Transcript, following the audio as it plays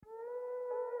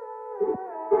Thank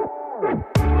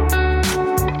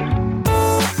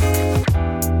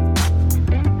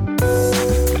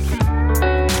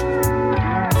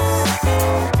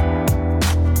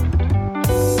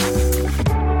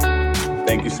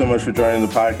you so much for joining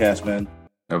the podcast, man.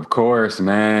 Of course,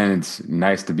 man. It's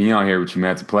nice to be on here with you,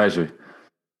 man. It's a pleasure.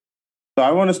 So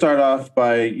I want to start off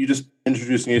by you just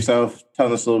introducing yourself,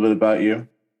 telling us a little bit about you.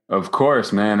 Of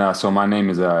course, man. So my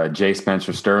name is Jay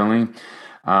Spencer Sterling.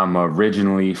 I'm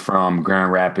originally from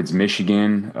Grand Rapids,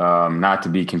 Michigan, not to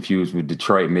be confused with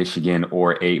Detroit, Michigan,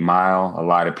 or 8 Mile. A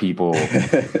lot of people,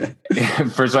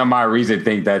 for some odd reason,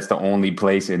 think that's the only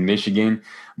place in Michigan.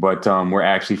 But we're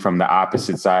actually from the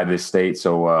opposite side of the state.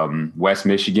 So West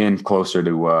Michigan, closer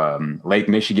to Lake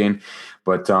Michigan.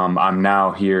 But I'm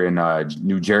now here in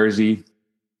New Jersey.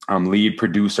 I'm lead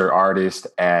producer artist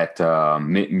at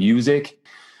Mint Music.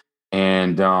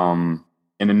 And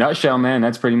in a nutshell, man,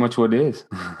 that's pretty much what it is.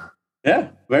 Yeah,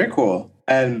 very cool.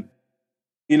 And,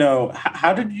 you know,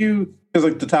 how did you, because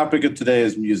like the topic of today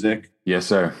is music. Yes,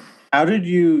 sir. How did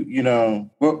you,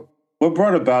 what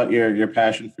brought about your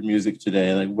passion for music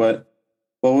today? Like what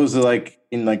was it like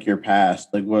in like your past?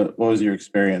 Like what was your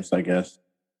experience, I guess?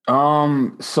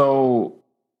 So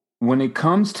when it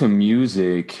comes to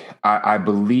music, I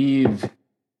believe,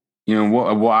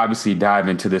 we'll obviously dive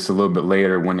into this a little bit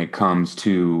later when it comes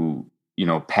to,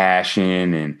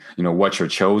 passion and, what you're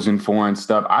chosen for and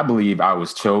stuff. I believe I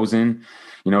was chosen.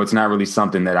 It's not really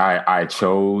something that I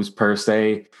chose per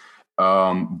se.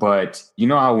 But you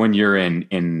know how when you're in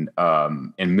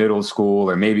middle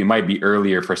school, or maybe it might be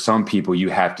earlier for some people,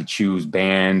 you have to choose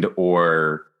band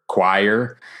or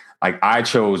choir. Like I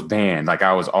chose band. Like I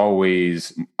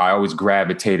always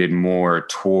gravitated more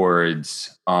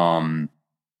towards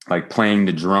like playing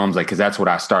the drums, like because that's what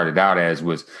I started out as.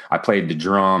 Was I played the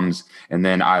drums, and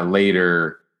then I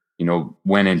later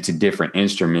went into different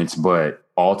instruments, but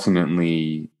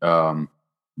ultimately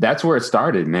that's where it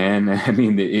started, man. I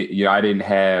mean, I didn't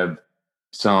have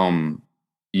some,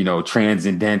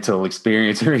 transcendental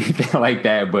experience or anything like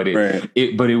that, but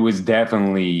it was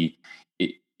definitely,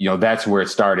 that's where it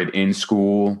started in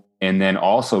school. And then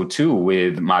also too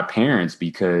with my parents,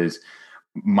 because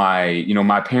my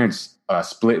parents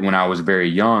split when I was very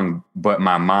young, but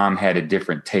my mom had a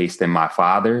different taste than my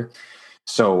father.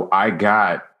 So I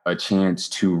got a chance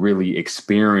to really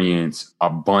experience a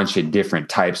bunch of different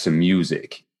types of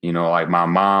music. Like my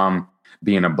mom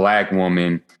being a Black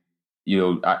woman,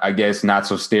 I guess not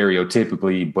so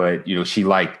stereotypically, but, she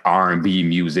liked R&B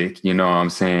music, you know what I'm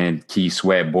saying? Keith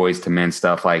Sweat, Boyz II Men,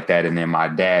 stuff like that. And then my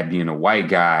dad being a white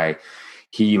guy,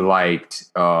 he liked,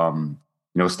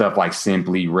 stuff like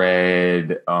Simply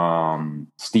Red,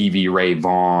 Stevie Ray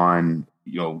Vaughan,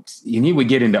 and he would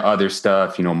get into other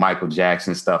stuff, Michael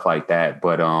Jackson, stuff like that.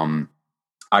 But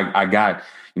I got,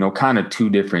 kind of two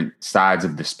different sides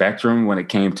of the spectrum when it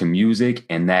came to music.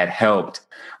 And that helped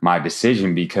my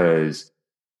decision because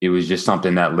it was just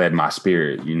something that led my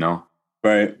spirit,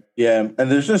 Right. Yeah.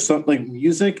 And there's just something like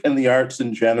music and the arts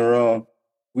in general.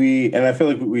 And I feel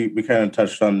like we kind of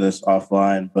touched on this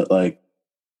offline, but like,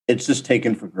 it's just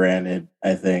taken for granted,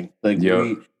 I think. Like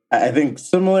I think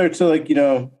similar to like,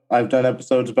 I've done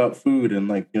episodes about food and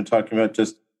like, talking about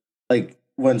just like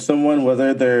when someone,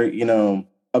 whether they're,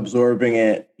 absorbing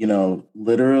it,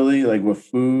 literally like with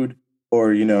food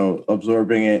or,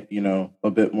 absorbing it,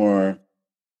 a bit more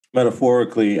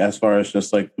metaphorically as far as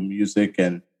just like the music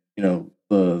and,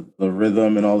 the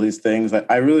rhythm and all these things.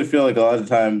 I really feel like a lot of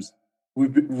times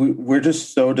we're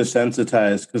just so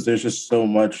desensitized because there's just so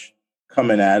much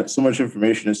so much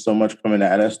information is so much coming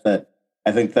at us that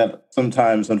I think that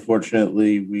sometimes,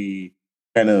 unfortunately, we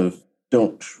kind of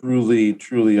don't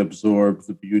truly absorb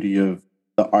the beauty of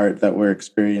the art that we're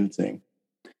experiencing.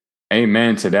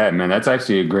 Amen to that, man. That's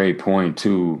actually a great point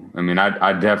too. I mean,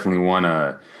 I definitely want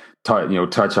to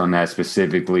touch on that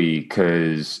specifically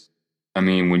because, I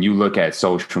mean, when you look at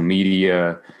social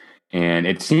media, and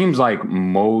it seems like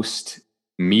most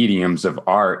mediums of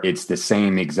art, it's the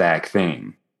same exact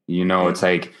thing. It's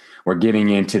like we're getting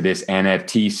into this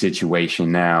NFT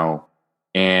situation now,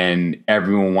 and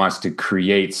everyone wants to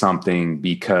create something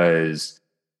because,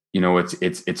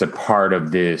 it's a part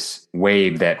of this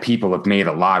wave that people have made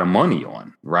a lot of money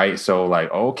on, right? So like,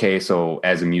 okay, so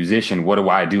as a musician, what do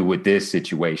I do with this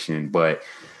situation? But,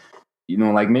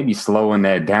 like maybe slowing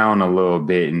that down a little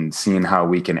bit and seeing how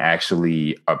we can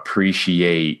actually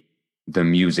appreciate the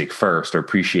music first or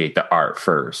appreciate the art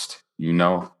first,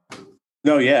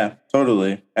 No, yeah,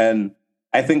 totally. And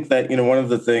I think that, one of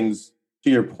the things to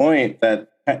your point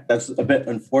that's a bit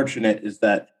unfortunate is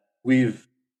that we've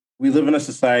we live in a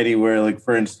society where, like,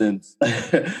 for instance,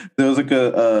 there was like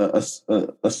a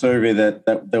survey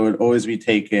that would always be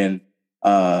taken,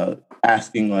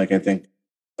 asking, like, I think,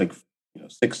 like,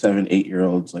 6, 7, 8 year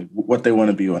olds, like, what they want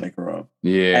to be when they grow up.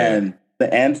 Yeah.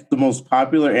 And the most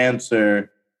popular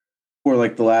answer for,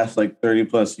 like, the last, like, 30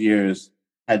 plus years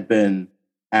had been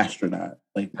astronaut.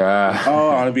 Like, oh,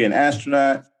 I want to be an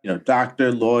astronaut,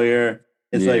 doctor, lawyer.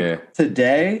 It's yeah. like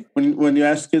today, when you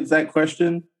ask kids that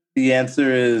question, the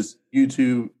answer is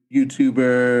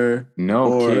YouTuber.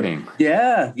 No Or kidding.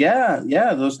 yeah.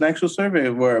 There was an actual survey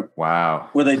Wow.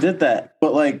 where they did that.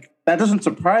 But, like, that doesn't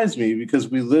surprise me because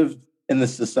we live in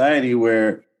this society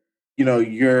where,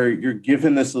 you're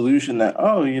given this illusion that,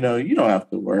 oh, you don't have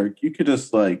to work. You could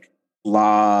just, like,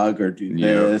 blog or do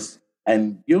this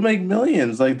and you'll make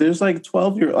millions. Like, there's, like,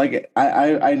 12-year, like,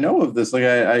 I know of this. Like,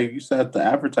 I used to have to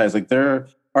advertise. Like, there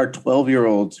are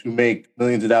 12-year-olds who make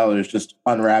millions of dollars just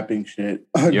unwrapping shit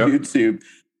on YouTube.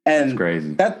 And that's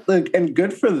crazy. That, like, and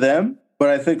good for them. But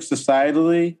I think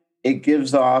societally it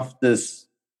gives off this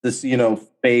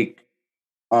fake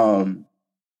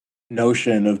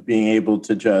notion of being able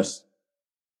to just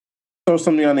throw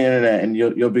something on the internet and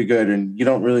you'll be good, and you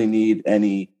don't really need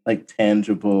any, like,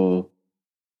 tangible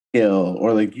skill,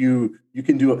 or, like, you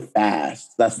can do it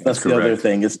fast. That's the other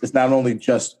thing. It's not only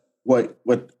just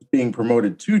what's being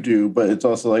promoted to do, but it's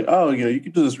also like, oh, you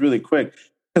can do this really quick.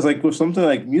 Because, like, with something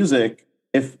like music,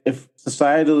 if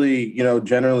societally,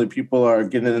 generally people are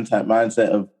getting into that mindset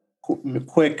of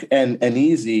quick and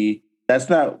easy, that's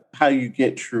not how you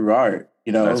get true art.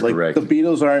 That's like correct. The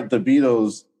Beatles aren't the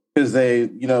Beatles because they,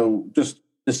 just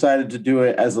decided to do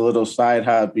it as a little side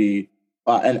hobby,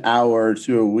 an hour or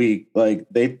two a week. Like,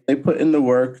 they put in the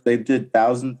work. They did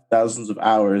thousands of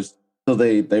hours till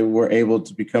they were able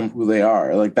to become who they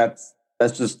are. Like, that's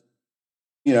just,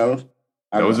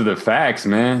 those are the facts,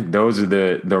 man. Those are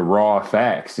the raw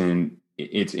facts. And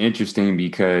it's interesting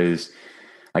because,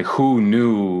 like, who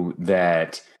knew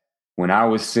that when I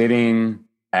was sitting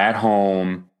at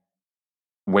home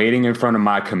waiting in front of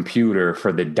my computer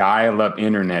for the dial-up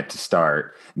internet to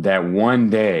start, that one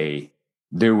day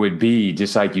there would be,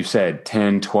 just like you said,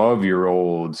 10,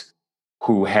 12-year-olds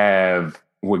who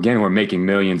were making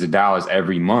millions of dollars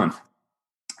every month.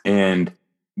 And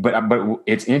but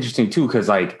it's interesting too, because,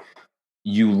 like,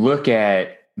 you look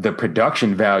at the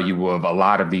production value of a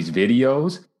lot of these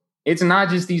videos, it's not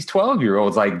just these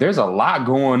 12-year-olds. Like, there's a lot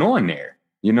going on there.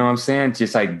 You know what I'm saying?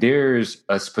 Just like there's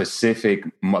a specific,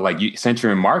 like, since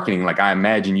you're in marketing, like, I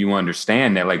imagine you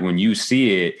understand that, like, when you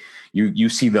see it, you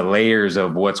see the layers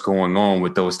of what's going on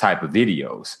with those type of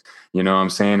videos. You know what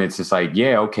I'm saying? It's just like,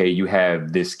 yeah, okay, you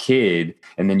have this kid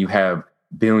and then you have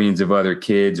billions of other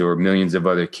kids or millions of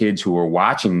other kids who are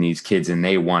watching these kids and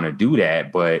they want to do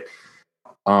that. But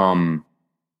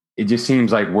it just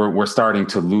seems like we're starting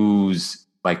to lose,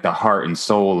 like, the heart and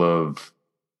soul of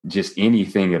just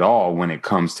anything at all when it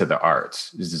comes to the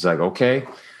arts. It's just like, okay,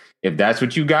 if that's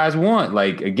what you guys want,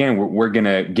 like, again, we're going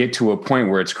to get to a point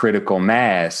where it's critical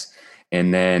mass.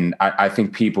 And then I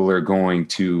think people are going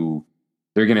to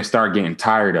start getting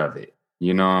tired of it.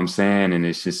 You know what I'm saying? And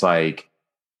it's just like,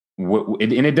 and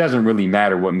it doesn't really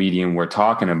matter what medium we're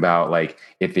talking about. Like,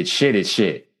 if it's shit, it's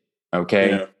shit.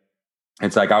 Okay. Yeah.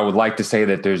 It's like, I would like to say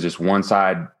that there's this one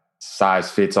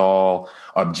size fits all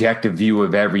objective view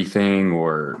of everything,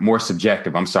 or more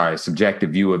subjective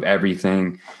view of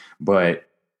everything. But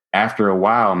after a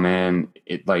while, man,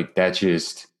 it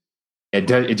just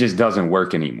doesn't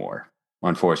work anymore,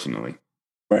 unfortunately.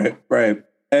 Right.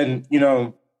 And,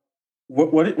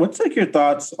 what's, like, your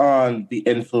thoughts on the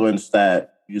influence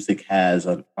that music has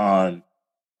on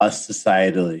us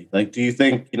societally? Like, do you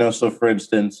think, so for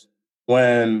instance,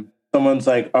 when someone's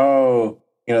like, oh,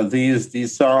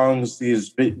 these songs,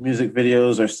 these music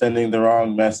videos are sending the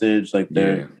wrong message, like,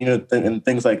 they're, and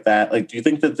things like that. Like, do you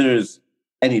think that there's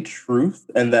any truth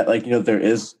and that, like, there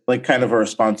is, like, kind of a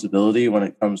responsibility when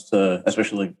it comes to,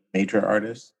 especially, like, major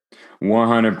artists?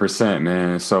 100%,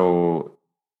 man. So,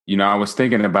 I was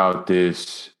thinking about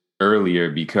this earlier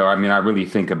because, I mean, I really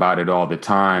think about it all the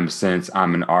time since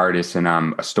I'm an artist and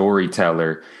I'm a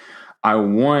storyteller.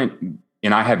 And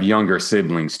I have younger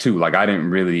siblings too. Like, I didn't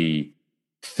really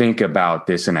think about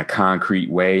this in a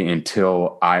concrete way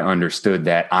until I understood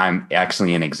that I'm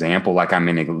actually an example. Like, I'm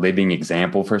a living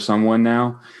example for someone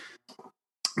now.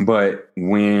 But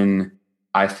when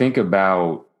I think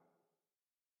about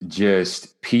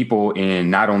just people in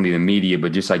not only the media,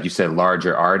 but just like you said,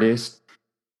 larger artists,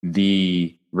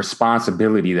 the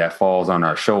responsibility that falls on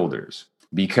our shoulders,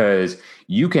 because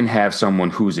you can have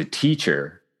someone who's a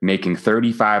teacher making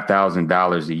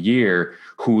 $35,000 a year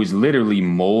who is literally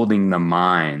molding the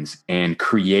minds and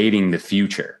creating the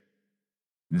future.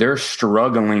 They're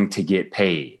struggling to get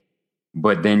paid.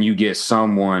 But then you get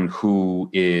someone who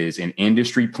is an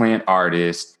industry plant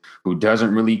artist who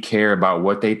doesn't really care about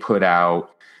what they put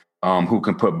out, who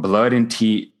can put blood and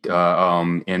teeth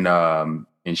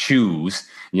in shoes,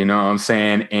 you know what I'm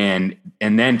saying? And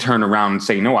then turn around and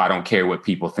say, no, I don't care what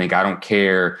people think. I don't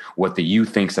care what the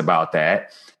youth thinks about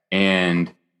that.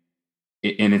 And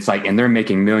it's like, and they're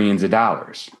making millions of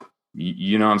dollars.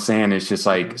 You know what I'm saying? It's just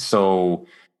like, so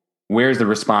where's the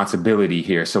responsibility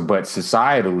here? So, but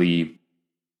societally,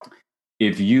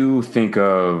 if you think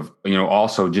of, you know,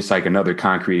 also just like another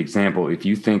concrete example, if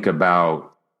you think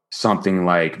about something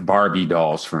like Barbie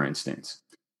dolls, for instance,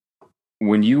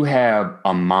 when you have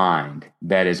a mind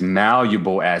that is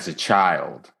malleable as a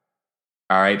child,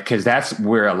 all right, because that's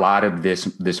where a lot of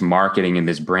this marketing and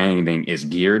this branding is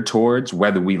geared towards,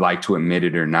 whether we like to admit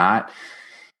it or not.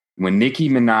 When Nicki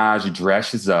Minaj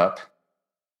dresses up,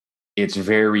 it's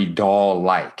very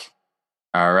doll-like.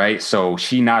 All right. So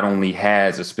she not only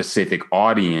has a specific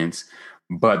audience,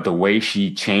 but the way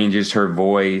she changes her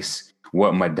voice,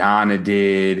 what Madonna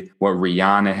did, what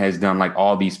Rihanna has done, like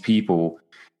all these people,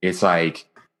 it's like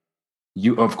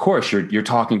of course, you're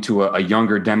talking to a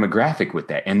younger demographic with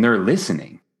that, and they're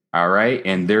listening. All right.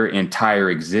 And their entire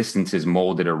existence is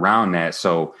molded around that.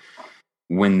 So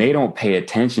when they don't pay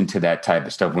attention to that type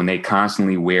of stuff, when they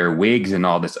constantly wear wigs and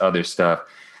all this other stuff,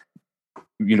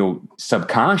 you know,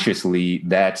 subconsciously,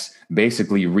 that's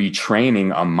basically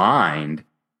retraining a mind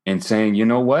and saying, you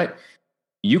know what,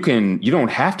 you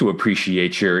don't have to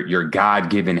appreciate your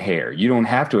God-given hair. You don't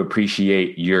have to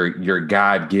appreciate your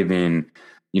God-given,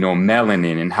 you know,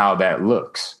 melanin and how that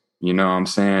looks. You know what I'm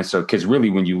saying? So, because really,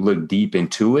 when you look deep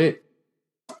into it,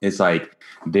 it's like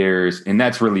and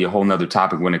that's really a whole nother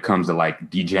topic when it comes to like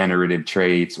degenerative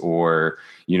traits or,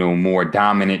 you know, more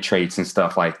dominant traits and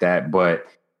stuff like that. But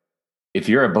if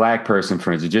you're a Black person,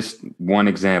 for instance, just one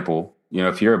example, you know,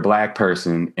 if you're a Black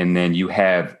person and then you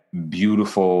have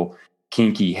beautiful,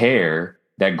 kinky hair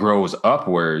that grows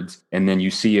upwards, and then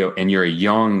you see and you're a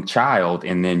young child,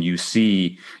 and then you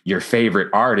see your favorite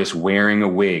artist wearing a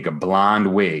wig, a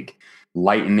blonde wig,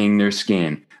 lightening their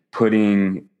skin,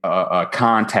 putting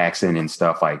contacts in and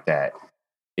stuff like that.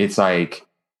 It's like,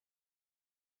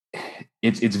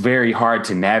 it's very hard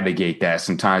to navigate that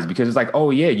sometimes, because it's like,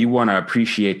 oh yeah, you want to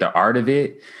appreciate the art of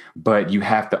it, but you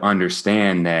have to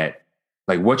understand that,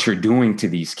 like, what you're doing to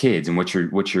these kids and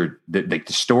the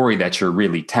story that you're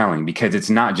really telling, because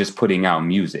it's not just putting out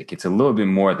music. It's a little bit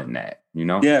more than that, you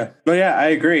know? Yeah. No, yeah, I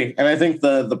agree. And I think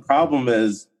the problem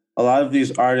is a lot of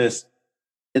these artists,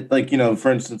 like, you know,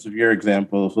 for instance, of your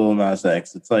example of Lil Nas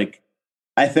X, it's like,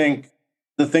 I think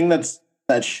the thing that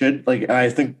should, like, and I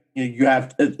think you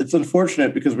have, it's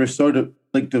unfortunate because we're so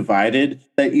divided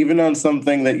that even on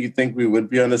something that you think we would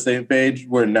be on the same page,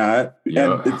 we're not.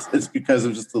 Yeah. And it's because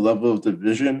of just the level of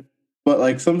division. But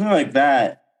like something like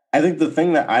that, I think the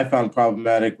thing that I found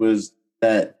problematic was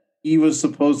that he was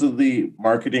supposedly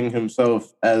marketing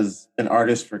himself as an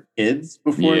artist for kids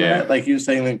before that. Like he was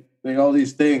saying like all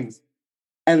these things.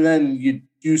 And then you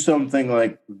do something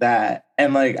like that.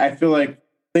 And like, I feel like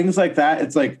things like that,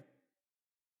 it's like,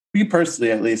 me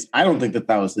personally, at least, I don't think that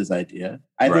was his idea.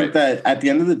 I think that at the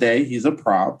end of the day, he's a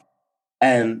prop,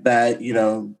 and that, you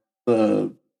know,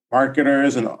 the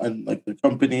marketers and like the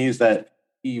companies that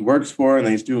he works for and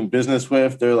that he's doing business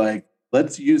with, they're like,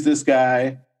 let's use this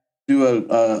guy, do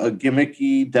a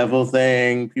gimmicky devil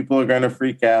thing. People are going to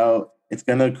freak out. It's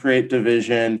going to create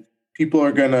division. People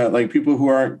are going to, like, people who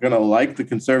aren't going to like the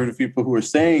conservative people who are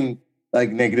saying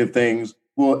like negative things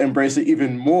will embrace it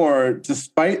even more to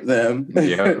spite them.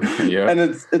 Yeah. And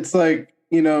it's like,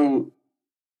 you know,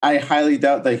 I highly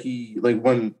doubt that he, like,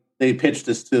 when they pitched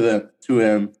this to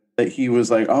him, that he was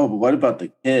like, oh, but what about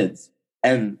the kids?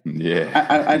 And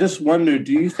I just wonder,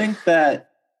 do you think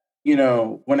that, you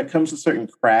know, when it comes to certain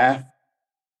craft,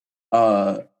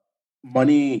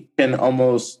 money can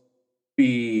almost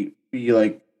be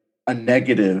like a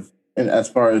negative, and as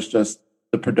far as just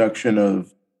the production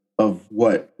of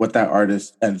what that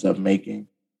artist ends up making?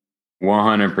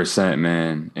 100%,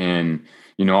 man. And,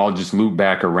 you know, I'll just loop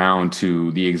back around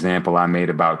to the example I made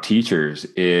about teachers.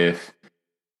 If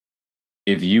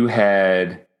you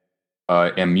had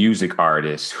a music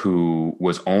artist who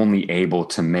was only able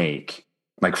to make,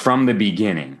 like, from the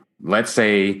beginning, let's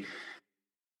say,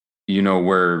 you know,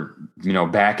 we're, you know,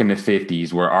 back in the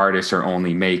 50s where artists are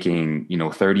only making, you know,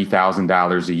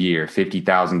 $30,000 a year,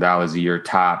 $50,000 a year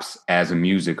tops as a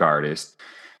music artist.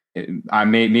 I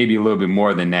maybe a little bit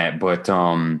more than that, but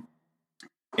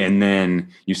And then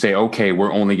you say, okay,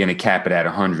 we're only going to cap it at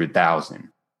 100,000,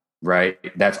 right?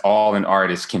 That's all an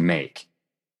artist can make.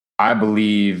 I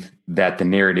believe that the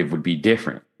narrative would be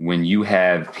different when you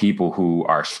have people who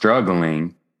are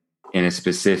struggling in a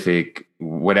specific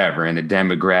whatever, in a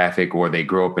demographic, or they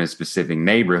grow up in a specific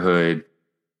neighborhood.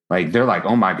 Like they're like,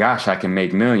 oh my gosh, I can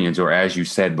make millions. Or as you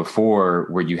said before,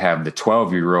 where you have the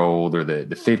 12-year-old or the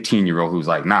 15-year-old who's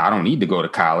like, nah, I don't need to go to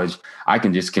college. I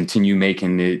can just continue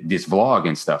making this vlog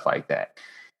and stuff like that.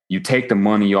 You take the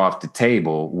money off the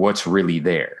table, what's really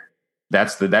there?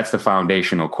 That's the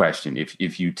foundational question.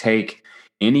 If you take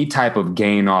any type of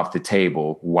gain off the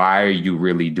table, why are you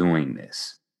really doing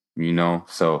this? You know,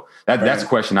 so that's a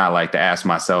question I like to ask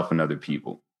myself and other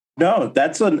people. No,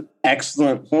 that's an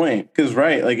excellent point. Because,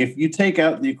 right, like if you take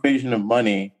out the equation of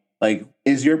money, like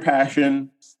is your passion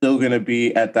still going to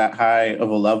be at that high of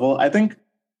a level? I think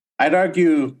I'd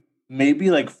argue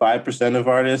maybe like 5% of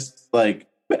artists, like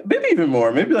maybe even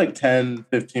more, maybe like 10,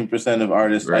 15% of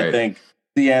artists, right. I think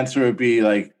the answer would be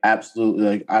like, absolutely,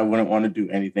 like I wouldn't want to do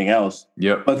anything else.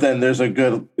 Yep. But then there's a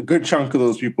good chunk of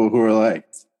those people who are like,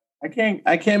 I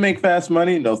can't make fast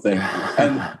money. No thank you.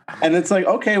 And it's like,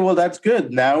 okay, well, that's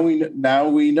good. Now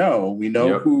we know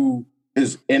yep. who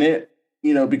is in it,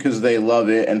 you know, because they love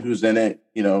it, and who's in it,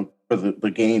 you know, for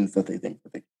the gains that they think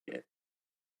that they can get.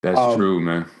 That's true,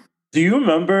 man. Do you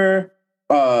remember?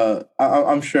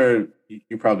 I'm sure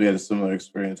you probably had a similar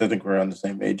experience. I think we're on the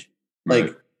same age. Like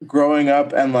right. Growing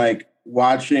up and like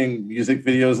watching music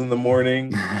videos in the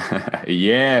morning.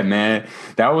 Yeah, man.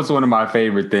 That was one of my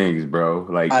favorite things, bro.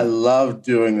 Like I love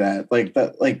doing that. Like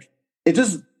that, like it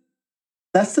just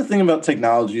that's the thing about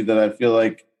technology that I feel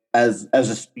like as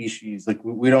a species, like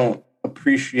we don't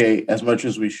appreciate as much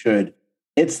as we should.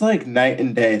 It's like night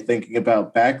and day thinking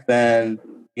about back then,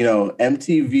 you know,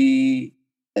 MTV,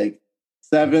 like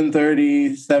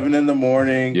 7:30, 7 in the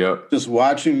morning, yep. just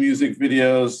watching music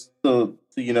videos till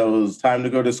you know, it was time to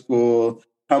go to school,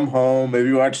 come home,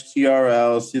 maybe watch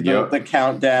TRL, see the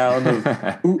countdown of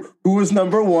who was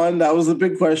number one. That was the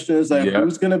big question. Is like,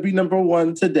 who's going to be number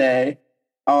one today?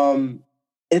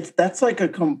 That's like a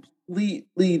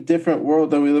completely different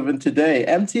world that we live in today.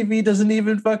 MTV doesn't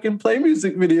even fucking play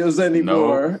music videos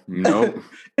anymore. Nope.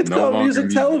 It's called music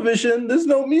television. There's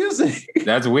no music.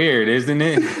 That's weird, isn't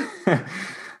it?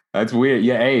 That's weird.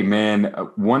 Yeah, hey, man,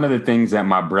 one of the things that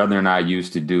my brother and I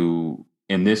used to do,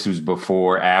 and this was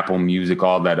before Apple Music,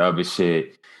 all that other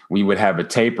shit, we would have a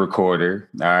tape recorder,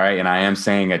 all right? And I am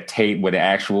saying a tape with an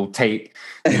actual tape,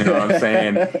 you know what I'm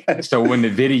saying? So when the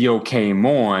video came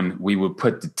on, we would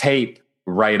put the tape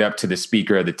right up to the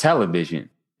speaker of the television.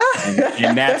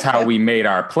 And that's how we made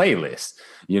our playlist.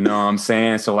 You know what I'm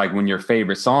saying? So like when your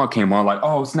favorite song came on, like,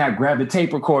 oh, snap, grab the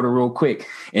tape recorder real quick.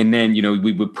 And then, you know,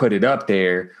 we would put it up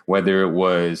there, whether it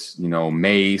was, you know,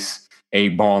 Mace,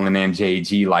 8Ball, and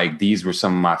MJG. Like these were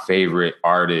some of my favorite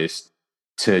artists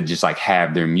to just like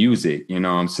have their music. You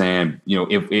know what I'm saying? You know,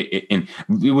 and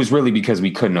it was really because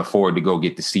we couldn't afford to go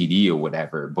get the CD or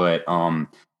whatever. But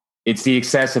it's the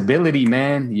accessibility,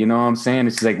 man. You know what I'm saying?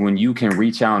 It's like when you can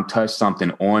reach out and touch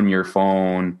something on your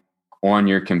phone, on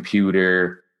your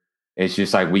computer, it's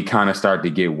just like we kind of start to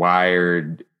get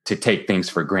wired to take things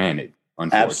for granted.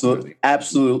 Unfortunately.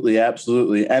 Absolutely.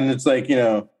 And it's like, you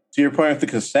know, to your point with the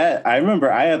cassette, I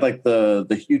remember I had like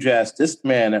the huge ass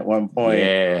Discman at one point.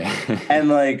 Yeah. And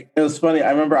like, it was funny.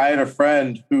 I remember I had a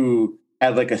friend who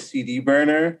had like a CD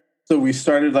burner. So we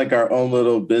started like our own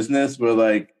little business where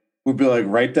like, we'd be like,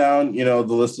 write down, you know,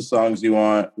 the list of songs you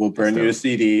want. We'll burn you a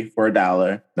CD for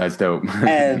 $1. That's dope.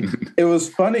 And it was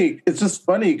funny. It's just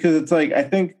funny because it's like, I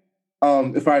think,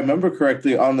 if I remember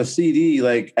correctly, on the CD,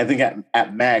 like I think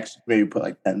at max, maybe put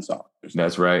like 10 songs.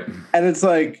 That's right. And it's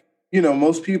like, you know,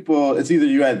 most people, it's either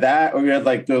you had that or you had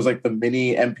like, there was like the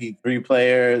mini MP3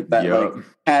 player that like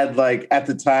had like at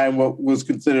the time what was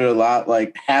considered a lot,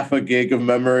 like half a gig of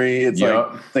memory. It's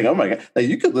like, oh my God, like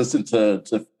you could listen to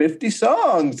 50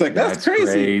 songs. Like that's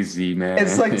crazy, man.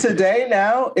 It's like today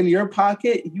now in your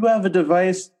pocket, you have a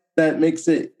device that makes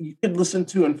it, you could listen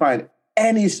to and find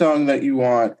any song that you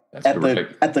want at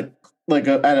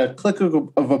a click of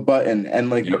a button. And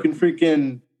like you can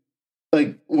freaking,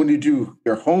 like when you do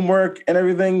your homework and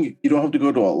everything, you don't have to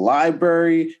go to a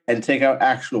library and take out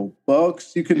actual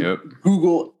books. You can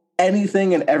Google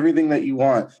anything and everything that you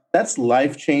want. That's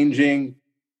life-changing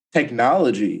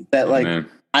technology that like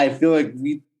I feel like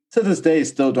we to this day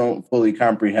still don't fully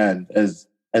comprehend as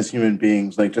human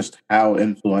beings, like just how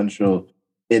influential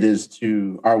it is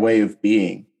to our way of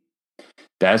being.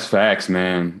 That's facts,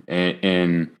 man.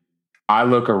 And I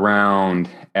look around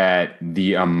at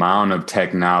the amount of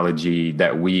technology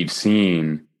that we've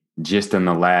seen just in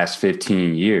the last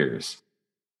 15 years.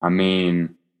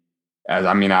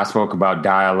 I spoke about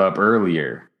dial up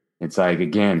earlier. It's like,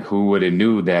 again, who would have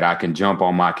knew that I can jump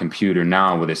on my computer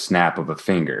now with a snap of a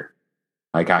finger?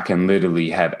 Like I can literally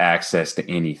have access to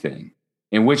anything,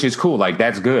 and which is cool. Like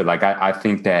that's good. Like I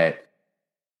think that,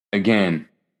 again,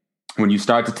 when you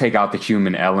start to take out the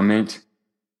human element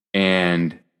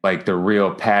and like the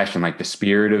real passion, like the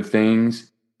spirit of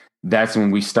things, that's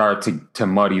when we start to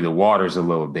muddy the waters a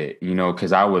little bit,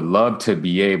 because I would love to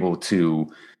be able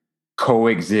to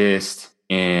coexist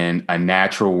in a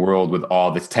natural world with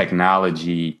all this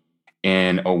technology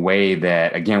in a way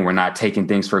that, again, we're not taking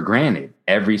things for granted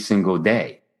every single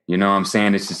day. You know what I'm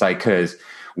saying? It's just like, because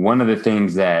one of the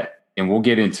things that, and we'll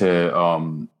get into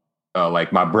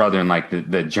like my brother and like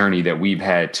the journey that we've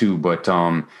had too. But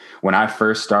when I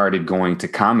first started going to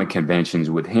comic conventions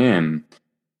with him,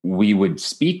 we would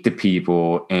speak to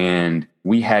people and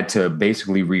we had to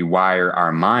basically rewire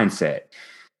our mindset.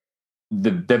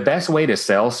 The best way to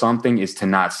sell something is to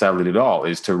not sell it at all,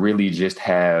 is to really just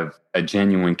have a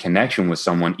genuine connection with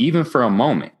someone, even for a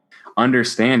moment,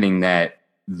 understanding that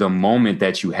the moment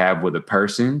that you have with a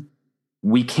person,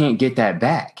 we can't get that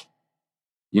back,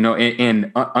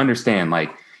 and understand, like,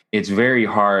 it's very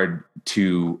hard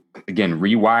to, again,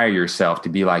 rewire yourself to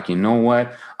be like, you know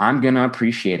what, I'm going to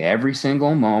appreciate every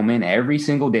single moment, every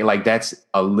single day. Like, that's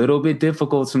a little bit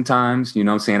difficult sometimes, you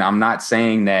know what I'm saying? I'm not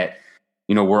saying that,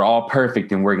 we're all perfect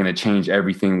and we're going to change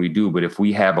everything we do. But if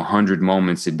we have 100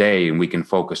 moments a day and we can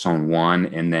focus on one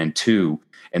and then two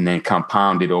and then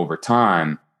compound it over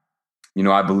time,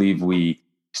 I believe we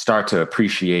start to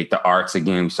appreciate the arts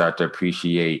again. We start to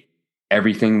appreciate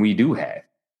everything we do have.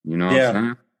 You know what I'm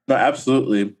saying? No,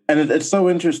 absolutely. And it's so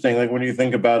interesting, like when you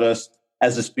think about us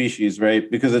as a species,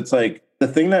 right? Because it's like the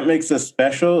thing that makes us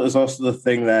special is also the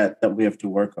thing that we have to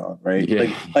work on, right?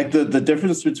 Yeah. Like the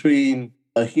difference between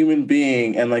a human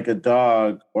being and like a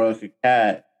dog or like a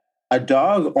cat. A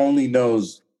dog only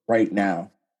knows right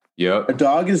now. Yep. A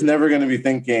dog is never going to be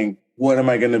thinking, what am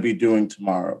I going to be doing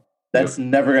tomorrow? That's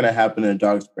never going to happen in a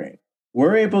dog's brain.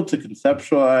 We're able to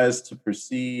conceptualize, to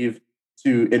perceive,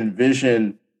 to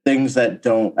envision things that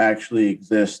don't actually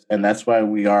exist. And that's why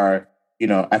we are,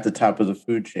 at the top of the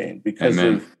food chain, because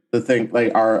of the thing,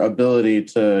 like our ability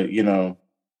to,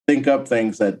 think up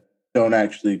things that don't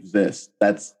actually exist.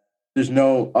 There's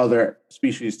no other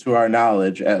species, to our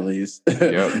knowledge, at least,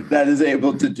 that is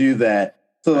able to do that.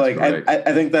 So, that's like,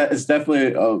 I think that it's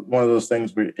definitely one of those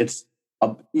things where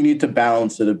you need to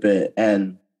balance it a bit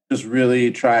and just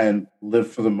really try and live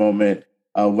for the moment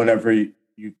whenever you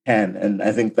can. And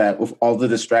I think that with all the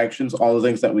distractions, all the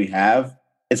things that we have,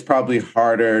 it's probably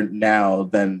harder now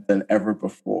than ever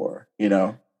before,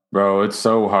 Bro, it's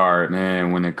so hard,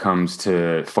 man, when it comes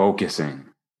to focusing.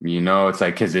 It's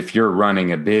like, because if you're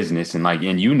running a business and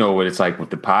what it's like with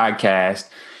the podcast,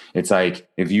 it's like,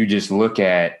 if you just look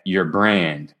at your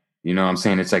brand, you know what I'm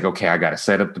saying? It's like, okay, I got to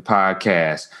set up the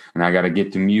podcast and I got to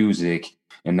get the music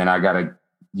and then I got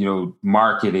to,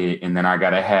 market it. And then I got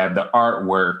to have the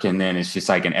artwork. And then it's just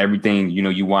like, and everything,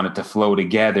 you want it to flow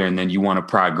together and then you want to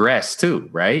progress too,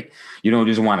 right? You don't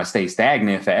just want to stay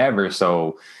stagnant forever.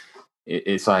 So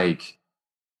it's like,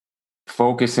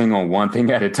 focusing on one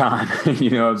thing at a time, you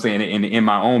know what I'm saying? In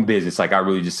my own business, like I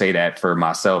really just say that for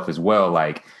myself as well.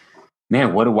 Like,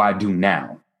 man, what do I do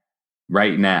now?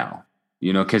 Right now,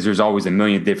 because there's always a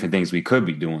million different things we could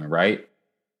be doing, right?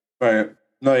 Right.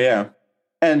 No, yeah.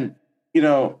 And,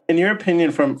 in your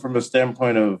opinion, from a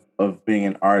standpoint of being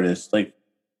an artist, like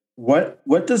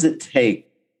what does it take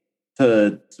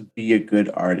to be a good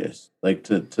artist, like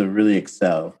to really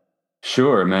excel?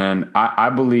 Sure, man. I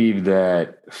believe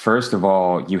that, first of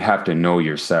all, you have to know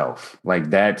yourself. Like,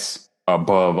 that's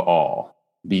above all.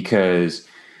 Because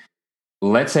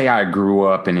let's say I grew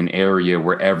up in an area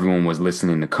where everyone was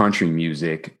listening to country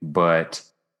music, but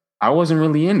I wasn't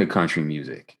really into country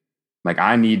music. Like,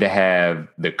 I need to have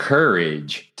the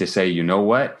courage to say, you know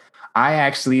what? I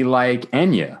actually like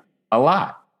Enya a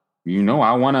lot.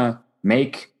 I want to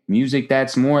make music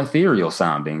that's more ethereal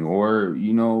sounding, or,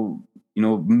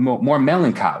 more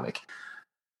melancholic,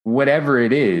 whatever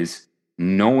it is,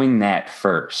 knowing that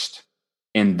first,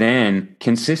 and then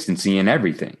consistency in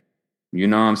everything. You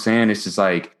know what I'm saying? It's just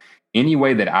like, any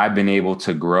way that I've been able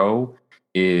to grow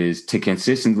is to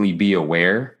consistently be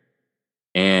aware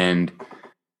and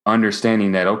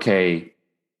understanding that, okay,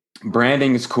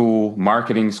 branding is cool,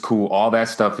 marketing is cool, all that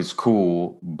stuff is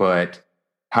cool, but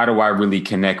how do I really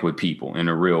connect with people in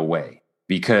a real way?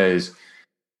 Because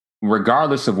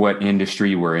regardless of what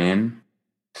industry we're in,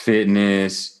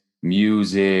 fitness,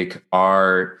 music,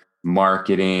 art,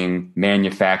 marketing,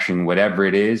 manufacturing, whatever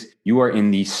it is, you are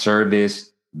in the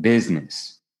service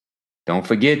business. Don't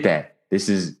forget that.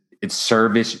 It's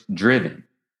service driven.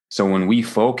 So when we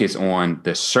focus on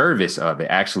the service of it,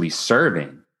 actually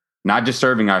serving, not just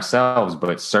serving ourselves,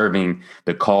 but serving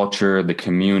the culture, the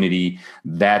community,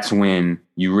 that's when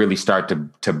you really start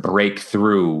to break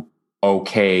through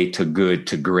okay to good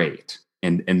to great.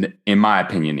 And in my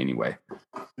opinion, anyway.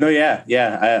 No, yeah,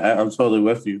 I'm totally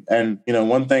with you. And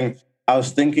one thing I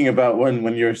was thinking about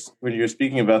when you're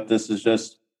speaking about this is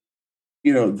just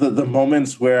the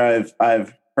moments where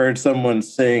I've heard someone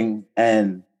sing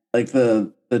and like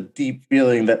the deep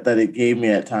feeling that it gave me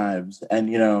at times,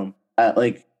 and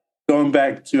like going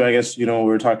back to, I guess we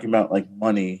were talking about like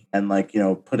money and like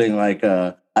putting like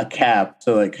a cap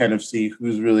to like kind of see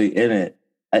who's really in it.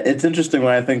 It's interesting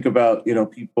when I think about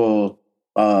people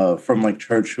from like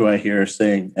church who I hear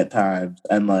sing at times,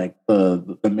 and like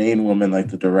the main woman, like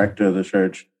the director of the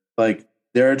church, like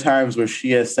there are times where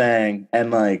she has sang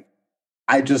and like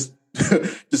I just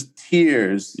just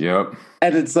tears. Yep.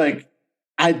 And it's like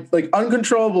I like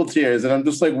uncontrollable tears, and I'm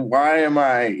just like, why am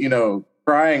I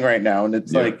crying right now? And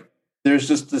it's like there's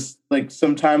just this like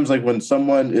sometimes like when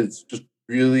someone is just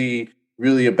really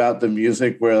really about the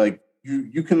music, where like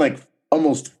you can like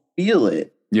almost feel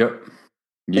it. Yep.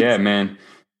 Yeah, man.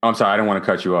 I'm sorry, I don't want to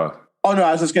cut you off. Oh no,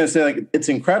 I was just gonna say like it's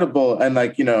incredible, and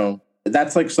like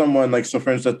that's like someone like, so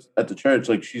for instance at the church,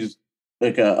 like she's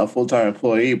like a full-time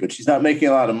employee, but she's not making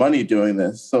a lot of money doing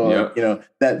this. So like,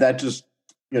 that just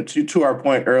to our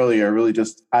point earlier really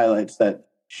just highlights that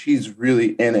she's really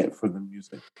in it for the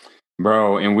music,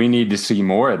 bro. And we need to see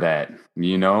more of that,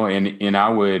 and I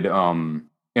would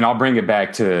and I'll bring it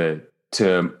back to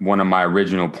one of my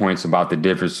original points about the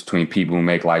difference between people who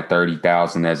make like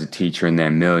 30,000 as a teacher and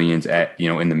then millions at,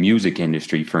 in the music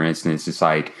industry, for instance. It's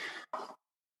like,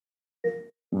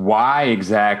 why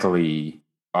exactly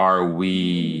are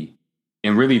we,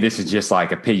 and really this is just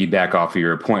like a piggyback off of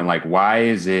your point, like why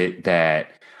is it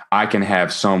that I can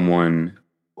have someone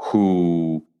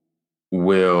who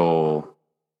will,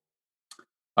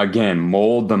 again,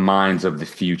 mold the minds of the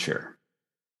future,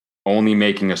 only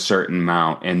making a certain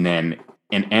amount, and then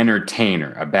an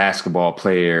entertainer, a basketball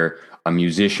player, a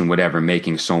musician, whatever,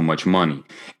 making so much money?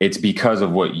 It's because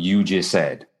of what you just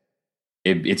said.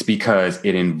 It's because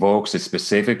it invokes a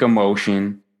specific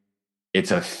emotion. It's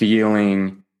a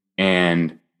feeling,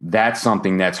 and that's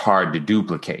something that's hard to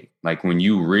duplicate. Like when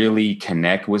you really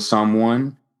connect with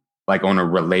someone, like on a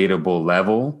relatable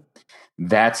level,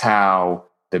 that's how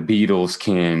the Beatles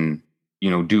can,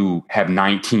 have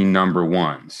 19 number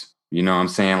ones. You know what I'm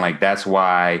saying? Like that's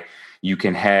why you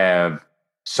can have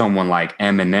someone like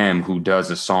Eminem who does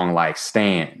a song like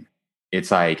Stan. It's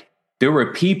like there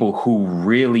were people who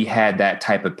really had that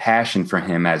type of passion for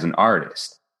him as an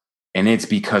artist. And it's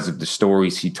because of the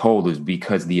stories he told us,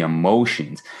 because the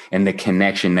emotions and the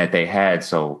connection that they had.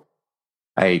 So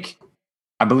like,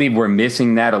 I believe we're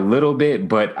missing that a little bit,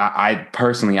 but I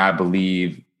personally, I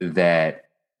believe that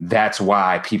that's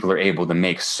why people are able to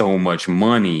make so much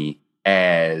money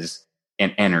as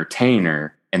an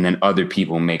entertainer, and then other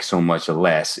people make so much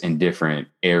less in different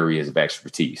areas of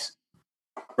expertise.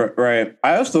 Right.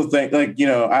 I also think like,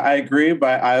 I agree,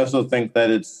 but I also think that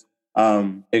it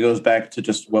goes back to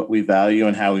just what we value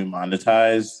and how we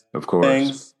monetize of course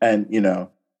things. And,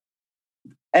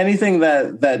 anything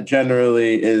that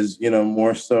generally is,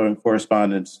 more so in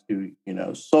correspondence to,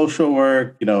 social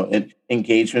work, and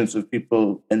engagements with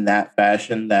people in that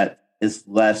fashion that is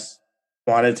less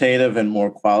quantitative and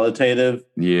more qualitative.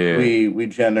 Yeah. We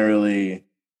generally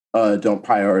don't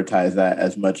prioritize that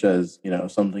as much as,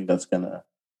 something that's gonna,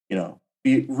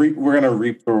 we're gonna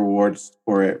reap the rewards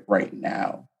for it right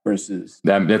now versus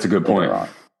that's a good point.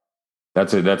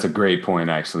 That's a great point,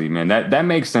 actually, man. That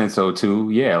makes sense, though, too.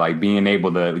 Yeah, like being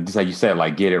able to, just like you said,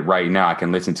 like get it right now. I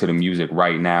can listen to the music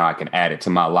right now. I can add it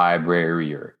to my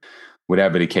library or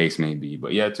whatever the case may be.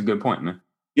 But yeah, it's a good point, man.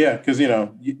 Yeah, because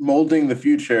molding the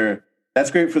future, that's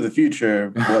great for the future.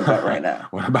 But what about right now?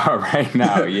 What about right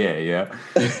now? Yeah.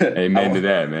 Amen to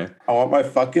that, man. I want my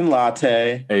fucking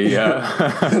latte.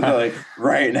 Yeah. Like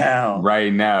right now.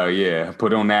 Right now, yeah.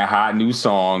 Put on that hot new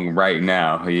song right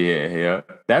now. Yeah.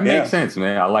 That makes sense,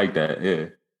 man. I like that. Yeah.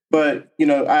 But,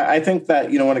 I think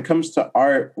that, when it comes to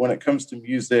art, when it comes to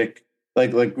music,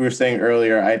 like we were saying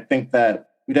earlier, I think that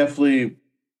we definitely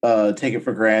take it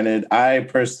for granted. I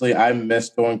miss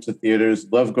going to theaters,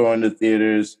 love going to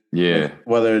theaters. Yeah. Like,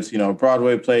 whether it's,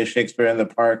 Broadway play, Shakespeare in the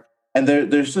Park. And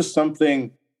there's just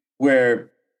something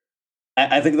where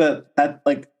I think that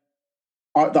like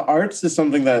the arts is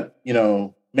something that,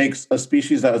 makes a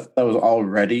species that was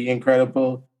already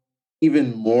incredible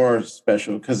even more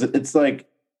special because it's like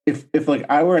if like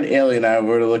I were an alien, I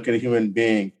were to look at a human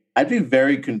being, I'd be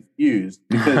very confused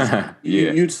because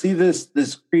Yeah. you'd see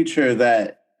this creature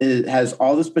that has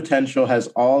all this potential, has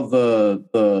all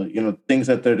the things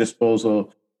at their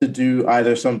disposal to do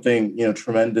either something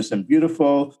tremendous and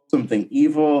beautiful, something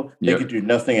evil. They could Yep. do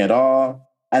nothing at all.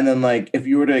 And then like if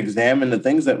you were to examine the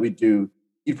things that we do,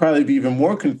 you'd probably be even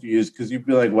more confused because you'd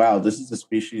be like, wow, this is a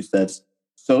species that's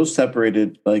so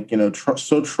separated, like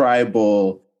so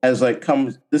tribal, has like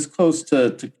come this close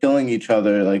to killing each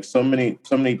other like so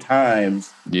many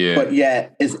times, Yeah. but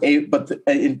yet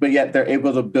but yet they're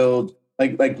able to build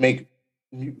like make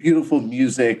beautiful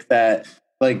music that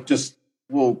like just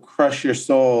will crush your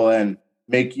soul and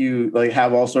make you like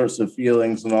have all sorts of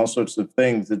feelings and all sorts of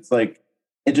things. It's like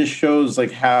it just shows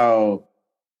like how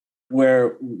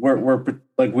we're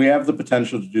like we have the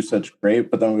potential to do such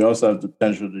great, but then we also have the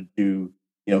potential to do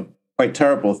quite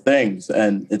terrible things,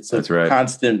 and it's a That's right.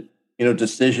 constant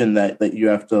decision that you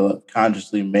have to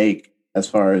consciously make as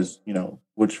far as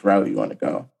which route you want to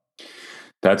go.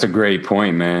 That's a great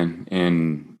point, man.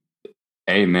 And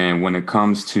hey, man, when it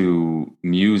comes to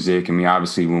music, I mean,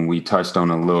 obviously, when we touched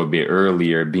on a little bit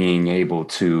earlier, being able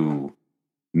to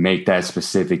make that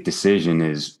specific decision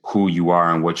is who you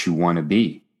are and what you want to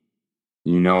be.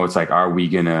 It's like, are we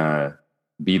going to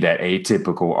be that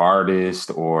atypical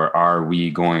artist, or are we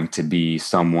going to be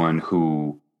someone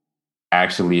who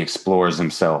actually explores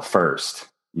himself first?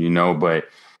 But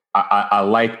I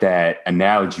like that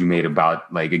analogy you made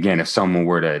about, like, again, if someone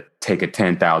were to take a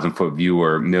 10,000-foot view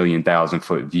or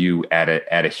 1,000,000-foot view at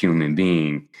a human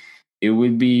being, it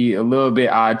would be a little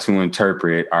bit odd to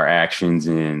interpret our actions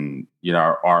and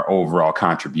our overall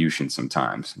contribution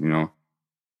sometimes.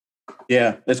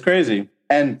 Yeah, it's crazy.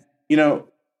 And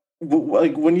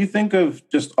like when you think of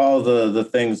just all the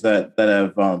things that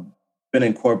have been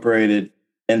incorporated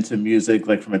into music,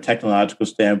 like from a technological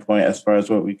standpoint, as far as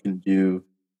what we can do,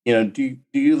 do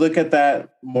you look at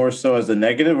that more so as a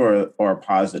negative or a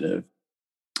positive?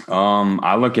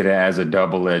 I look at it as a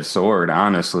double-edged sword,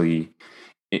 honestly.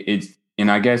 It's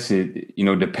and I guess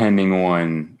depending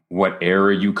on what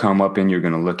era you come up in, you're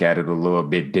going to look at it a little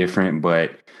bit different.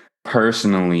 But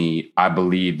personally, I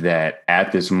believe that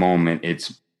at this moment,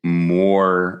 it's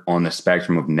more on the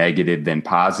spectrum of negative than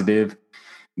positive,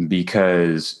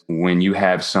 because when you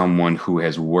have someone who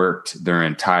has worked their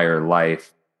entire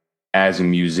life as a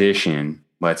musician,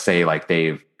 let's say like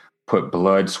they've put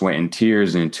blood, sweat, and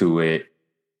tears into it,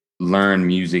 learn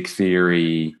music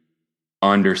theory,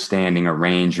 understanding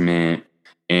arrangement,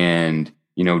 and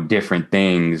different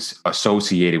things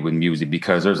associated with music,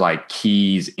 because there's like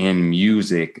keys in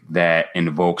music that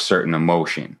invoke certain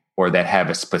emotion or that have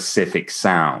a specific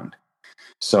sound.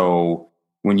 So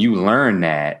when you learn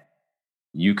that,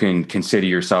 you can consider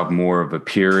yourself more of a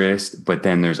purist. But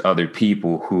then there's other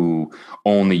people who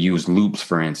only use loops,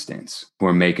 for instance, who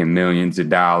are making millions of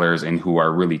dollars and who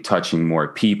are really touching more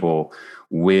people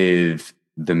with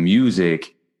the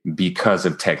music because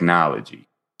of technology.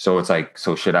 So it's like,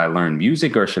 so should I learn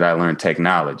music or should I learn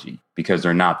technology? Because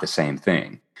they're not the same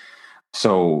thing.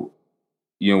 So,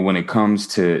 when it comes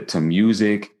to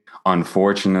music,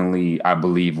 unfortunately, I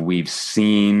believe we've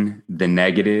seen the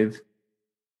negative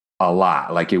a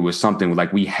lot. Like it was something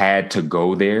like we had to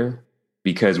go there,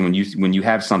 because when you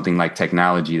have something like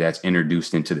technology that's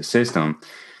introduced into the system,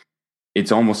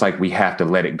 it's almost like we have to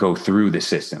let it go through the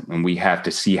system and we have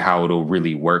to see how it'll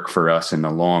really work for us in the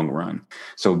long run.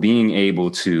 So being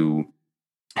able to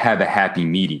have a happy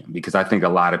medium, because I think a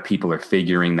lot of people are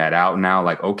figuring that out now.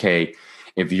 Like, okay,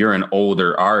 if you're an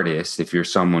older artist, if you're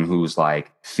someone who's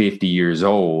like 50 years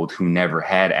old, who never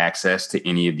had access to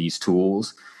any of these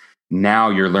tools, now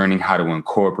you're learning how to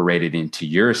incorporate it into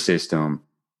your system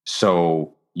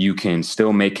so you can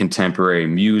still make contemporary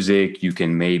music. You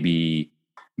can maybe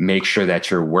make sure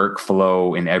that your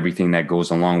workflow and everything that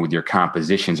goes along with your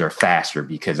compositions are faster,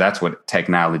 because that's what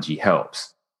technology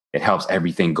helps. It helps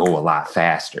everything go a lot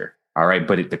faster. All right.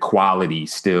 But the quality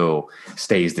still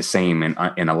stays the same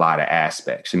in a lot of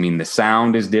aspects. I mean, the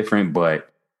sound is different,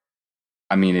 but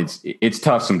I mean, it's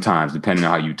tough sometimes depending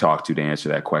on how you talk to answer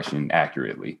that question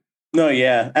accurately. No,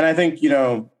 yeah. And I think,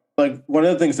 like one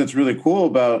of the things that's really cool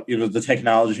about, the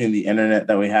technology and the internet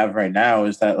that we have right now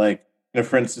is that, like,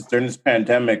 for instance, during this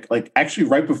pandemic, like actually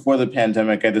right before the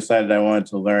pandemic, I decided I wanted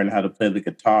to learn how to play the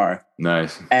guitar.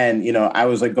 Nice. And, I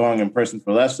was like going in person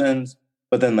for lessons,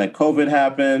 but then like COVID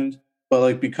happened. But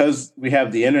like because we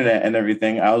have the internet and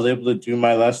everything, I was able to do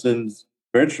my lessons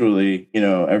virtually,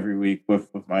 every week with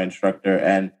my instructor.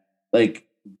 And like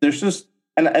there's just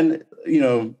and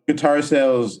guitar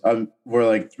sales were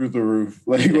like through the roof.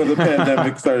 Like when the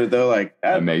pandemic started, they're like,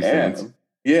 That God makes damn. sense.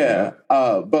 Yeah.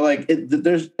 But like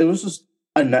it was just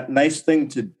a nice thing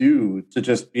to do, to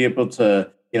just be able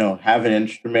to, have an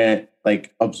instrument,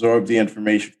 like absorb the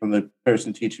information from the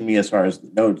person teaching me as far as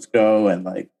the notes go, and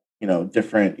like,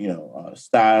 different,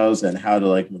 styles and how to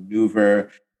like maneuver.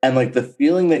 And like the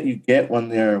feeling that you get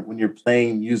when you're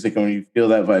playing music and when you feel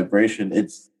that vibration,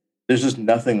 there's just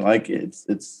nothing like it.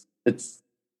 It's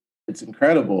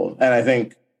incredible. And I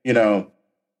think,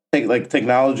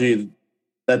 technology,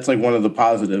 that's like one of the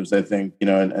positives, I think,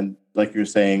 and like you're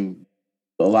saying,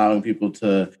 allowing people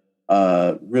to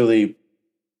really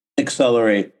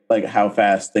accelerate like how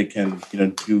fast they can,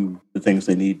 do the things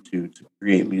they need to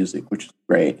create music, which is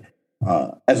great.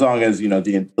 As long as,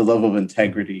 the level of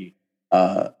integrity,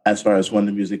 as far as when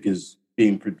the music is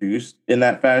being produced in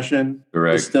that fashion, is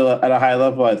Correct. still at a high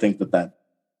level. I think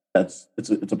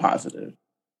it's a positive.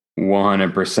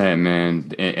 100%,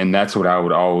 man. And that's what I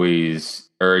would always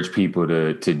urge people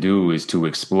to do, is to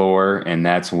explore. And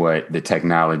that's what the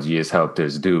technology has helped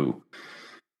us do.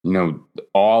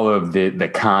 All of the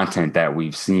content that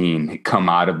we've seen come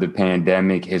out of the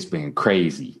pandemic has been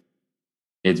crazy.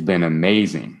 It's been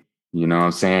amazing. You know what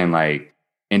I'm saying? Like,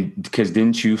 and because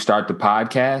didn't you start the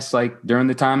podcast like during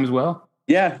the time as well?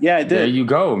 Yeah, I did. There you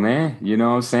go, man. You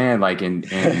know what I'm saying? Like, and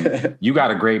you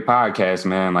got a great podcast,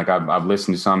 man. Like I've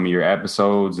listened to some of your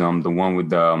episodes. The one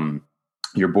with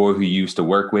your boy who you used to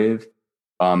work with.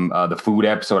 The food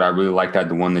episode, I really like that.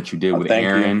 The one that you did with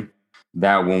Aaron. You.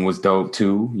 That one was dope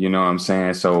too. You know what I'm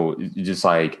saying? So just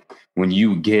like when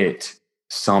you get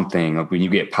something, like when you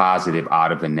get positive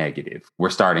out of a negative, we're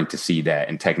starting to see that,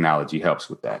 and technology helps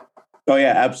with that. Oh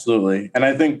yeah, absolutely. And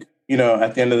I think,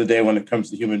 at the end of the day, when it comes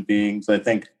to human beings, I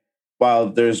think while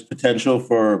there's potential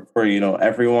for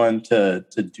everyone to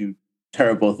do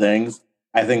terrible things,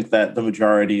 I think that the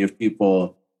majority of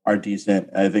people are decent.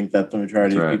 I think that the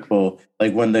majority of people,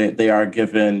 like when they are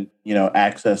given,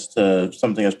 access to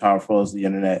something as powerful as the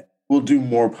internet, will do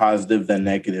more positive than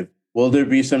negative. Will there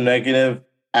be some negative?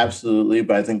 Absolutely.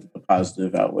 But I think that the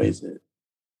positive outweighs it.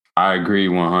 I agree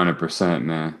 100%,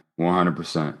 man.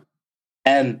 100%.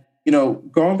 And,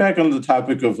 going back on the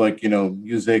topic of like,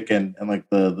 music and like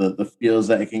the feels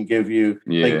that it can give you.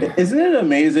 Yeah. Like, isn't it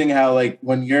amazing how like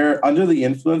when you're under the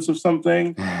influence of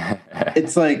something,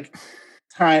 it's like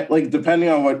time, like depending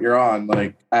on what you're on,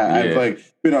 like I've like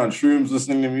been on shrooms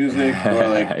listening to music or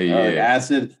like, like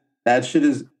acid. That shit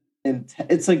is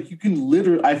it's like you can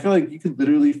literally, I feel like you could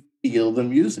literally feel the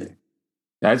music.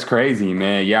 That's crazy,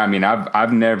 man. Yeah, I mean,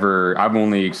 I've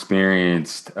only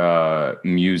experienced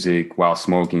music while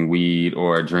smoking weed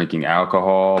or drinking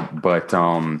alcohol, but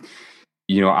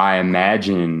I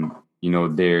imagine,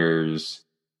 there's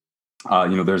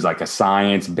there's like a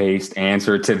science-based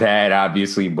answer to that,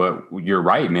 obviously, but you're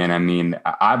right, man. I mean,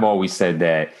 I've always said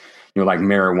that, like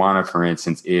marijuana, for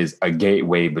instance, is a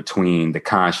gateway between the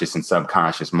conscious and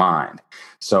subconscious mind.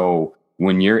 So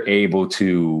when you're able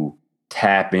to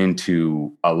tap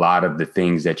into a lot of the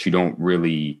things that you don't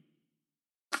really,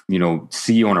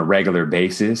 see on a regular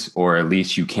basis, or at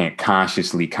least you can't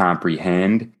consciously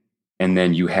comprehend. And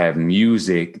then you have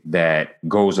music that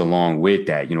goes along with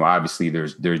that. Obviously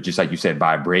there's just like you said,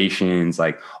 vibrations,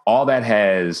 like all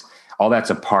that's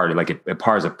a part, like it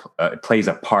plays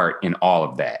a part in all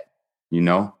of that,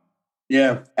 Yeah.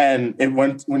 And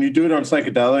when you do it on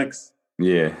psychedelics,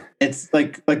 it's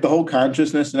like the whole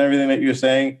consciousness and everything that you're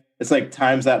saying, it's like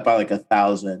times that by like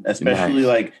 1,000, especially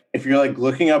like if you're like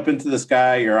looking up into the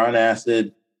sky, you're on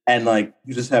acid and like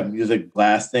you just have music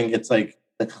blasting. It's like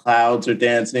the clouds are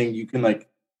dancing. You can like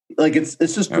it's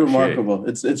just remarkable.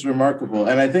 It's remarkable.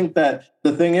 And I think that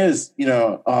the thing is,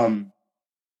 psychedelic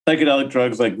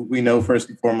drugs, like we know first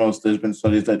and foremost, there's been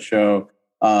studies that show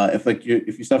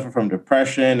if you suffer from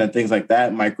depression and things like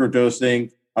that,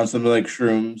 microdosing on something like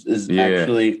shrooms is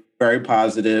actually very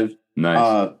positive.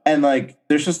 Nice. And like,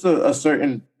 there's just a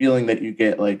certain feeling that you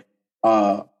get like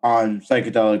on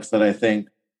psychedelics that I think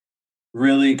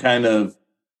really kind of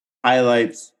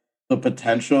highlights the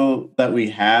potential that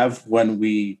we have when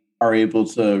we are able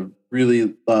to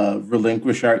really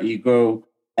relinquish our ego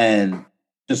and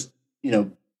just,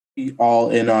 be all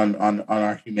in on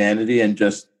our humanity and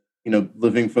just,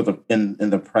 living for in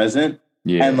the present.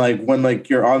 Yeah. And like when like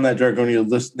you're on that drug, when you're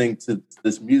listening to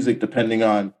this music, depending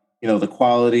on the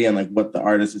quality and like what the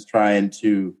artist is trying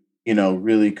to,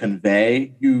 really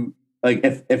convey, you like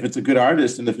if it's a good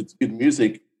artist and if it's good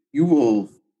music, you will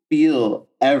feel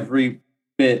every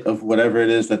bit of whatever it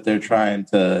is that they're trying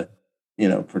to,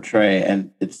 portray.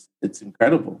 And it's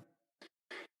incredible.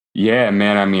 Yeah,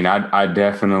 man. I mean, I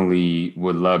definitely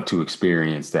would love to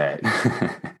experience that.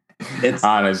 It's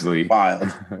Honestly. wild.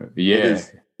 It Yeah.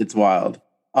 is. It's wild.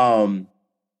 Um,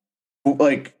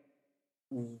 like,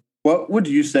 what would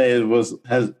you say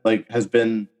has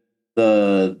been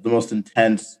the most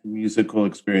intense musical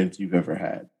experience you've ever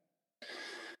had?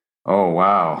 Oh,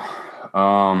 wow.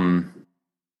 Um,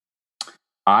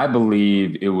 I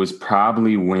believe it was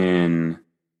probably when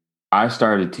I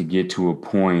started to get to a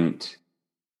point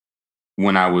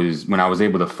when I was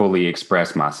able to fully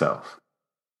express myself.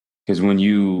 Because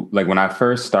when I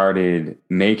first started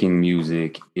making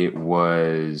music, it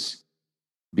was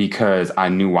because I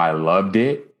knew I loved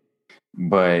it,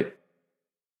 but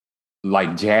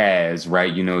like jazz,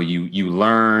 right? You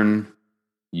learn,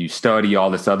 you study all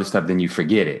this other stuff, then you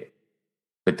forget it.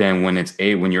 But then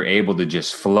when you're able to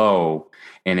just flow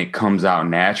and it comes out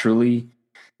naturally,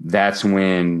 that's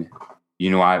when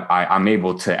I'm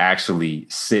able to actually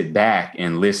sit back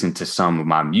and listen to some of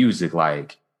my music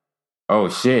like, oh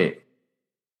shit,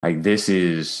 like this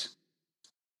is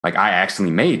like I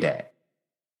actually made that.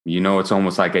 It's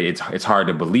almost like it's hard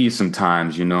to believe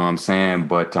sometimes, you know what I'm saying?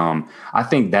 But I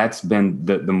think that's been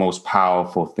the most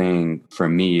powerful thing for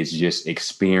me is just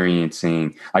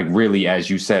experiencing, like really, as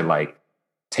you said, like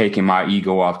taking my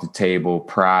ego off the table,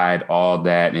 pride, all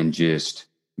that, and just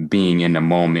being in the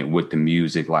moment with the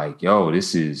music, like, yo,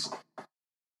 this is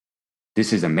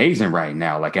amazing right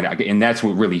now. Like, and that's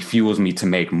what really fuels me to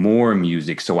make more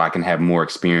music so I can have more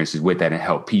experiences with that and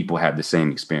help people have the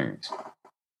same experience.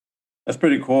 That's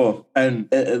pretty cool, and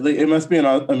it must be an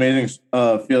amazing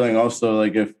feeling. Also,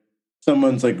 like if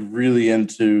someone's like really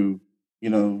into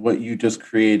what you just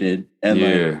created, and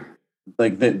Yeah.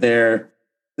 like they're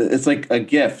it's like a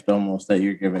gift almost that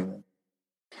you're giving them.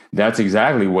 That's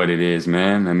exactly what it is,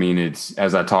 man. I mean, it's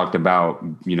as I talked about,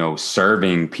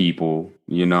 serving people,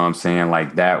 you know what I'm saying?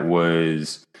 Like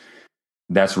that's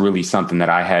really something that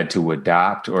I had to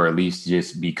adopt or at least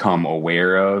just become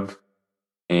aware of.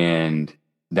 And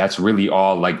that's really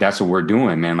all like that's what we're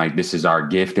doing, man. Like this is our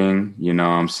gifting, you know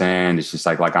what I'm saying? It's just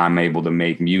like I'm able to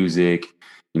make music,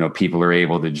 people are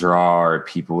able to draw or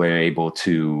people are able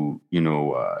to,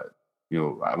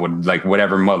 like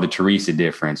whatever Mother Teresa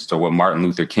difference or what Martin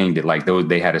Luther King did, like those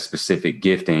they had a specific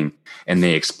gifting and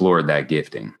they explored that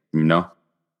gifting, you know?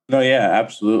 No, yeah,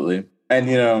 absolutely,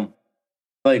 and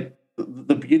like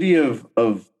the beauty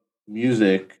of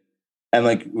music, and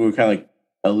like we were kind of like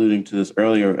alluding to this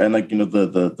earlier, and like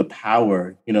the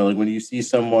power, like when you see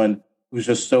someone who's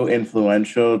just so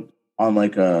influential on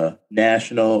like a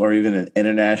national or even an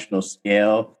international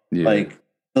scale, Yeah. like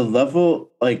the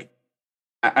level, like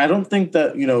I don't think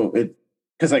that it,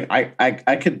 because like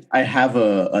I have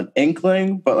an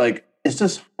inkling, but like it's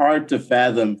just hard to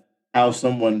fathom how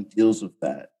someone deals with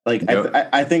that. Like Yep.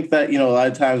 I think that a lot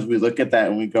of times we look at that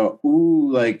and we go,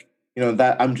 ooh, like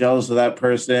that I'm jealous of that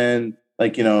person.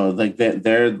 Like like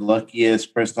they're the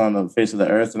luckiest person on the face of the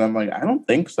earth, and I'm like, I don't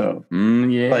think so.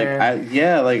 Like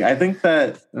Yeah. like I think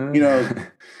that Uh, you know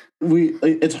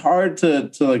it's hard to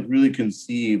like really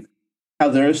conceive how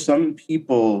there are some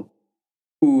people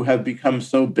who have become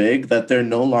so big that they're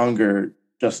no longer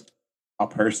just a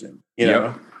person,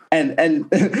 yep. and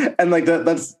and like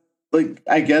that's like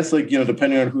I guess like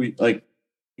depending on who like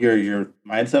your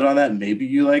mindset on that, maybe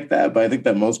you like that, but I think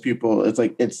that most people it's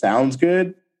like it sounds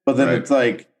good, but then Right. it's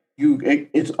like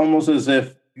it's almost as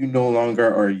if you no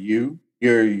longer are you.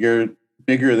 You're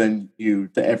bigger than you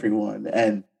to everyone,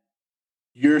 and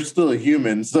you're still a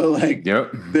human. So like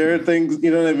Yep. there are things, you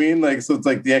know what I mean? Like so it's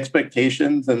like the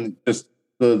expectations and just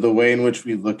the way in which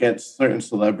we look at certain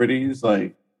celebrities,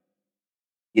 like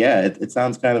yeah, it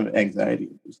sounds kind of anxiety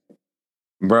inducing.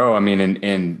 Bro, I mean,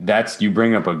 and that's you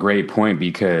bring up a great point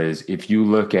because if you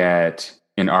look at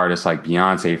an artist like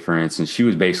Beyonce, for instance, she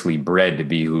was basically bred to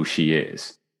be who she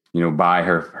is, by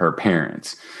her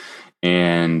parents.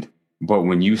 And but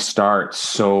when you start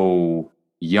so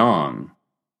young,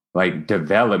 like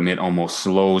development almost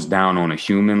slows down on a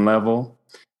human level.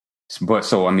 But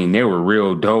so I mean, they were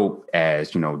real dope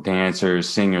as dancers,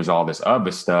 singers, all this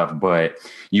other stuff. But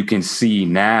you can see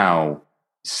now,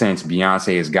 since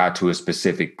Beyonce has got to a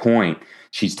specific point,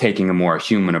 she's taking a more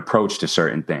human approach to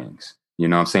certain things. You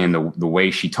know what I'm saying? The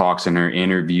way she talks in her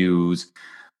interviews,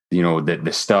 the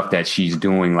stuff that she's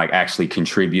doing, like actually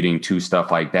contributing to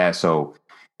stuff like that. So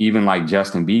even like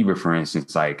Justin Bieber, for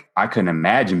instance, like I couldn't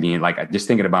imagine being like just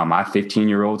thinking about my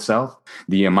 15-year-old self,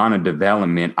 the amount of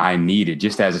development I needed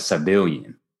just as a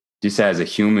civilian, just as a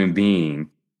human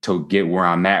being to get where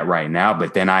I'm at right now.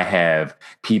 But then I have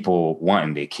people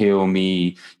wanting to kill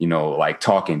me, like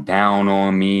talking down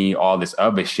on me, all this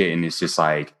other shit. And it's just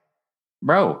like,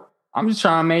 bro, I'm just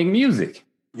trying to make music.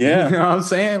 Yeah. You know what I'm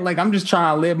saying? Like, I'm just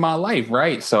trying to live my life,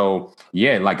 right? So,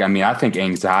 yeah, like, I mean, I think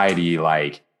anxiety,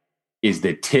 like, is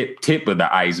the tip of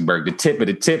the iceberg, the tip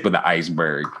of the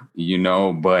iceberg, you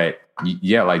know? But,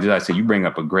 yeah, like I said, you bring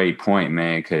up a great point,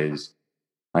 man, because,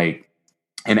 like,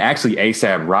 and actually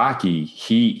A$AP Rocky,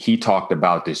 he talked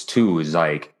about this too, is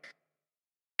like,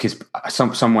 because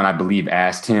someone I believe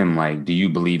asked him, like, do you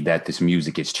believe that this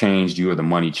music has changed you or the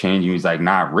money changed you? He's like,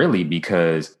 not really,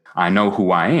 because I know who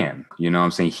I am. You know what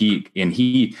I'm saying? He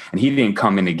didn't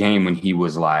come in the game when he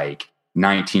was like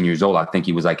 19 years old. I think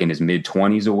he was like in his mid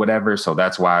 20s or whatever. So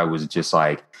that's why I was just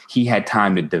like, he had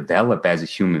time to develop as a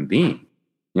human being.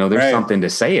 You know, there's something to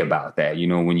say about that, you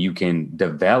know, when you can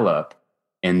develop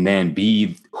and then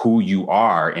be who you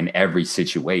are in every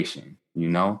situation, you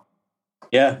know?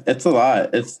 Yeah, it's a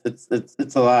lot. It's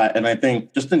a lot. And I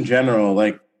think just in general,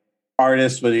 like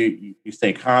artists, whether you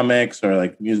say comics or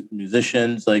like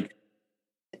musicians, like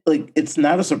it's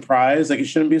not a surprise. Like it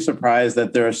shouldn't be a surprise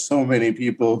that there are so many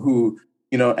people who,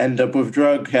 you know, end up with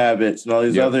drug habits and all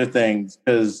these other things,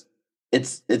 because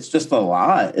it's just a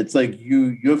lot. It's like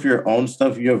you have your own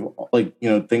stuff. You have like, you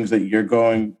know, things that you're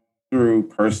going through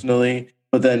personally,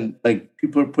 but then like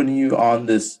people are putting you on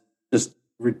this just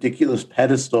ridiculous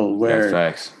pedestal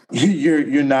where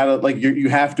you're not like you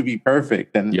have to be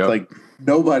perfect, and it's like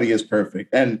nobody is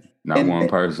perfect, and not one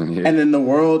person. And in the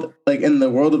world, like in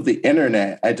the world of the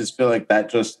internet, I just feel like that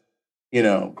just, you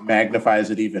know, magnifies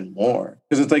it even more,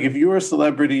 because it's like if you were a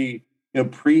celebrity, you know,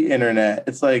 pre-internet,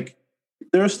 it's like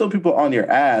there are still people on your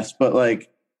ass, but like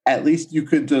at least you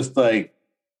could just like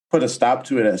put a stop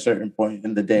to it at a certain point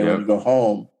in the day when you go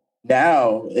home.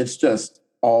 Now it's just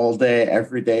all day,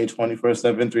 every day, 24/7,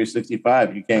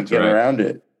 365. You can't get around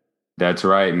it. That's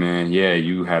right, man. Yeah,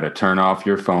 you had to turn off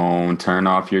your phone, turn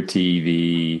off your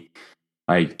TV,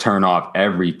 like turn off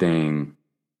everything,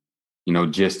 you know,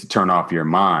 just to turn off your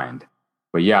mind.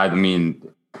 But yeah, I mean,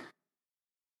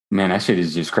 man, that shit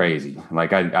is just crazy.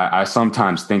 Like I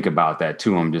sometimes think about that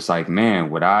too. I'm just like,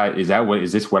 man,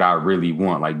 is this what I really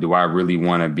want? Like, do I really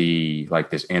want to be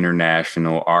like this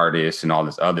international artist and all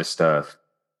this other stuff?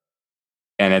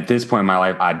 And at this point in my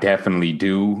life, I definitely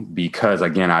do, because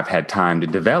again, I've had time to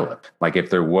develop. Like if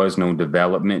there was no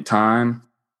development time,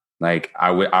 like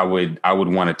I would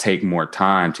want to take more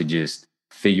time to just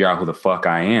figure out who the fuck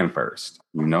I am first,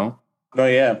 you know? Oh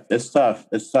yeah, it's tough.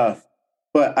 It's tough.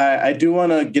 But I do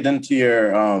want to get into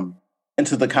your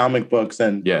into the comic books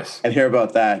and hear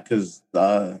about that, because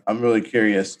I'm really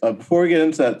curious. Before we get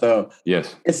into that though,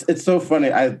 it's so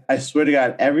funny. I swear to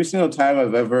God, every single time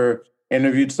I've ever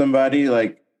interviewed somebody,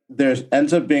 like there's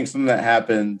ends up being something that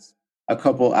happens a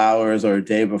couple hours or a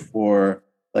day before,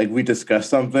 like we discuss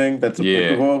something that's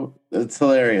applicable. It's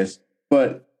hilarious.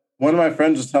 But one of my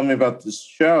friends was telling me about this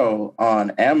show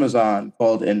on Amazon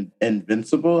called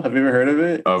Invincible. Have you ever heard of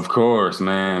it? Of course,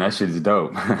 man. That shit's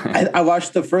dope. I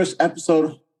watched the first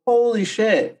episode. Holy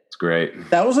shit. It's great.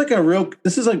 That was like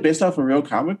this is like based off a real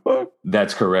comic book?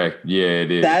 That's correct. Yeah,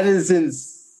 it is. That is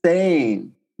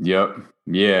insane. Yep.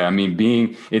 Yeah. I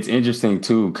mean, it's interesting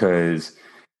too, because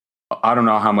I don't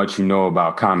know how much you know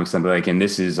about comics, but like, and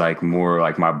this is like more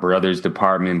like my brother's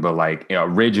department, but like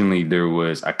originally there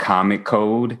was a comic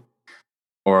code,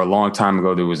 or a long time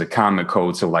ago, there was a comic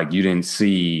code. So like you didn't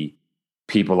see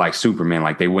people like Superman,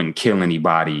 like they wouldn't kill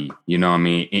anybody, you know what I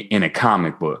mean, in a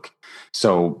comic book.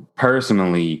 So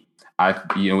personally,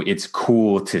 it's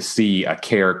cool to see a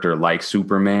character like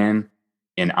Superman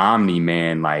and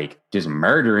Omni-Man, like just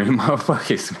murdering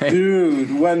motherfuckers, man.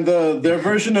 Dude, when their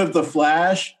version of the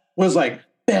Flash was like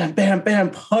bam, bam, bam,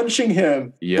 punching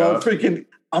him. Yeah.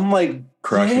 I'm like,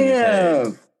 crushing his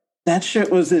head. That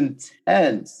shit was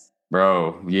intense.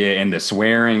 Bro, yeah, and the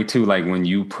swearing too, like when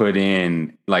you put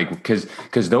in, like, because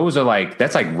those are like,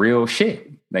 that's like real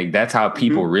shit. Like that's how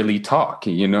people really talk.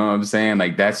 You know what I'm saying?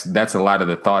 Like that's a lot of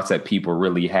the thoughts that people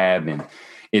really have, and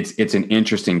it's an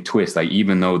interesting twist. Like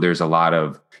even though there's a lot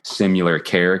of similar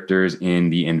characters in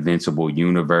the Invincible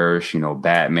universe, you know,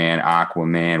 Batman,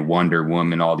 Aquaman, Wonder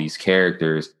Woman, all these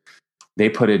characters, they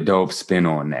put a dope spin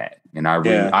on that, and I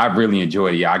really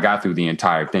enjoyed it. Yeah, I got through the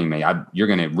entire thing, man. You're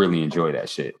gonna really enjoy that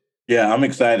shit. Yeah, I'm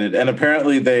excited. And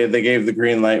apparently they gave the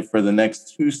green light for the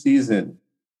next 2 seasons.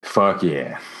 Fuck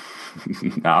yeah.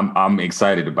 I'm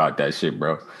excited about that shit,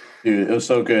 bro. Dude, it was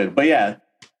so good. But yeah,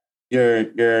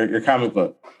 your comic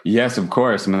book. Yes, of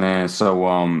course, man.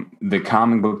 So the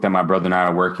comic book that my brother and I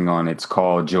are working on, it's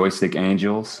called Joystick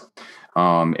Angels.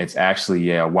 It's actually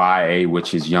a YA,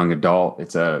 which is young adult.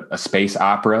 It's a space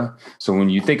opera. So when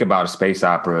you think about a space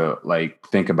opera, like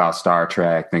think about Star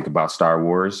Trek, think about Star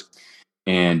Wars.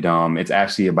 And it's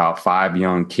actually about 5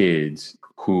 young kids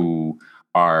who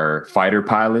are fighter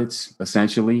pilots,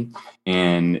 essentially.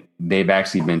 And they've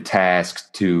actually been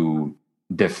tasked to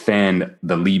defend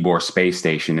the Libor space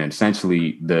station. And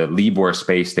essentially, the Libor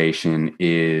space station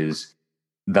is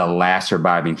the last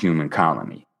surviving human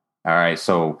colony. All right.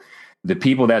 So the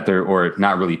people that they're, or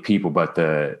not really people, but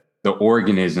the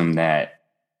organism that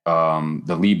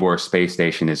the Libor space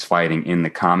station is fighting in the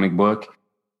comic book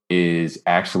is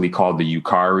actually called the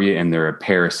Eukarya, and they're a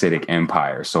parasitic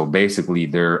empire. So basically,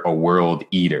 they're a world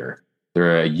eater.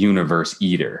 They're a universe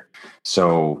eater.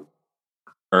 So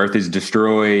Earth is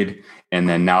destroyed, and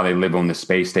then now they live on the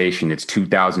space station. It's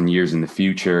 2,000 years in the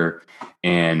future,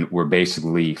 and we're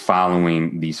basically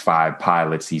following these 5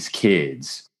 pilots, these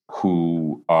kids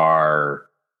who are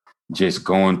just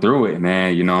going through it,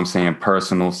 man. You know what I'm saying?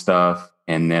 Personal stuff.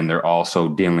 And then they're also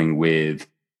dealing with,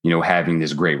 having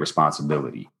this great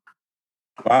responsibility.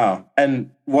 Wow.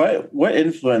 And what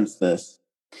influenced this?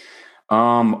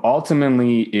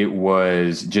 Ultimately, it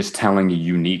was just telling a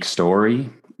unique story,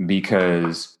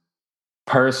 because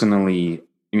personally,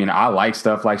 I like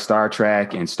stuff like Star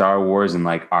Trek and Star Wars, and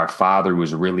like our father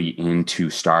was really into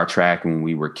Star Trek when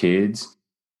we were kids.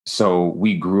 So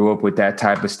we grew up with that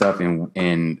type of stuff.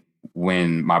 And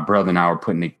when my brother and I were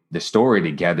putting the story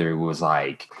together, it was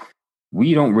like,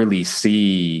 we don't really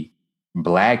see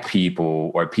Black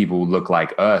people or people who look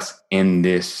like us in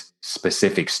this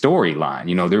specific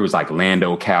storyline. There was like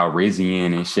Lando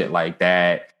Calrissian and shit like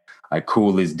that, like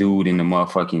coolest dude in the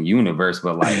motherfucking universe.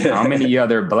 But like, how many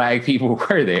other Black people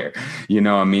were there? You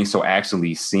know what I mean? So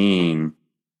actually seeing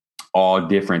all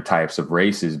different types of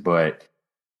races, but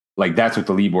like, that's what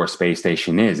the Libor space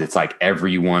station is. It's like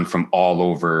everyone from all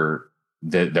over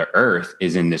the earth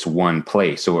is in this one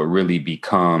place. So it really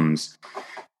becomes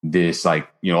this, like,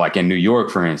 like in New York,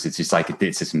 for instance, it's like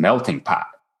it's this melting pot,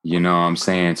 you know what I'm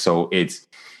saying? So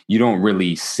you don't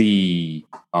really see,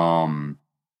 you don't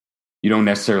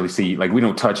necessarily see, like, we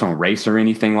don't touch on race or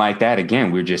anything like that.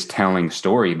 Again, we're just telling a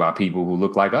story about people who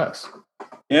look like us.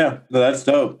 Yeah, no, that's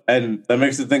dope. And that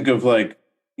makes me think of like,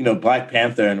 Black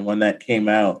Panther and when that came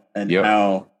out and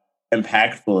how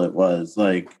impactful it was.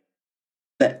 Like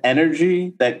the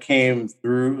energy that came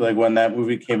through, like when that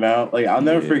movie came out, like I'll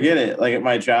never forget it. Like at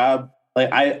my job, like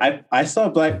I saw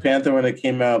Black Panther when it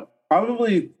came out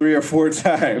probably 3 or 4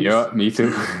 times. Yeah, me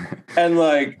too. And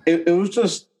like it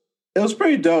was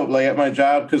pretty dope. Like at my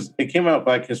job, because it came out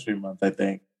Black History Month, I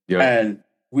think. Yeah. And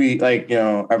we like,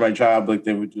 at my job, like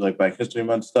they would do like Black History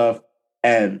Month stuff,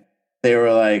 and they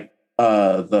were like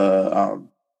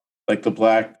the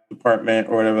Black department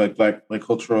or whatever, like Black like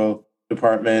cultural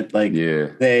department, like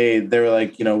they were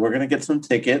like, we're gonna get some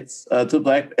tickets to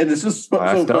Black, and it's just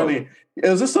so funny. It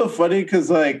was just so funny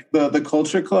because like the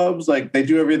culture clubs, like they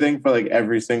do everything for like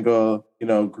every single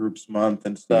groups month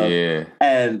and stuff. Yeah.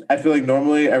 And I feel like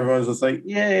normally everyone's just like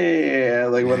yeah,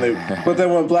 like when they, but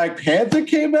then when Black Panther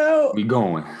came out, we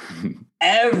going.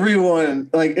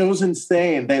 Everyone, like it was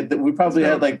insane. We probably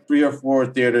had like 3 or 4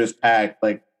 theaters packed,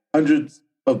 like hundreds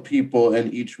of people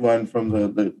in each one from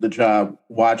the job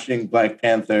watching Black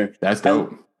Panther. That's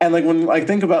dope. And like when I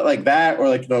think about like that, or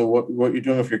like what you're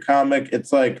doing with your comic,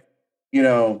 it's like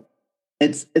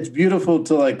it's beautiful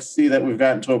to like see that we've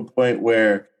gotten to a point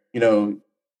where you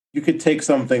could take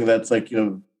something that's like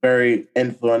very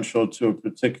influential to a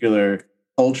particular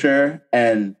culture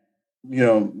and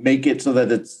make it so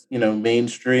that it's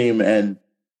mainstream, and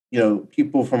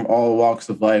people from all walks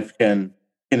of life can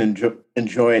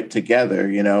enjoy it together,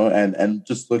 and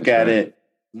just look at it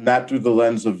not through the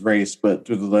lens of race, but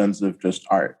through the lens of just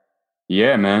art.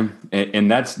 Yeah, man,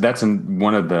 and that's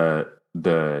one of the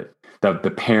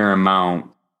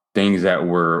paramount things that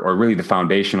or really the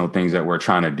foundational things that we're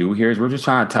trying to do here is we're just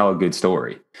trying to tell a good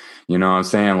story. You know what I'm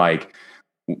saying? Like,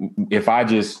 if I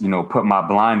just, put my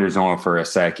blinders on for a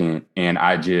second and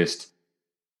I just,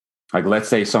 like, let's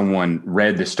say someone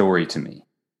read the story to me,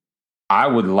 I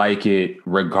would like it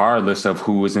regardless of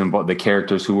who was involved, the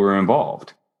characters who were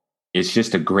involved. It's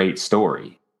just a great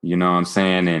story. You know what I'm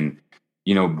saying? And,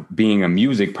 being a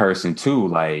music person too,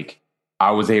 like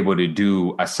I was able to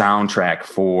do a soundtrack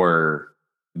for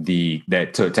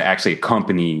to actually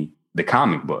accompany the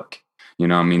comic book. You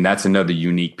know what I mean? That's another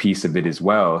unique piece of it as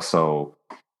well. So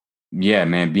yeah,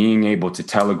 man, being able to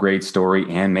tell a great story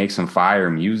and make some fire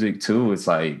music too. It's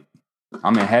like,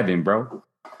 I'm in heaven, bro.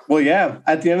 Well, yeah,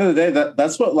 at the end of the day,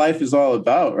 that's what life is all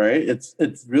about, right? It's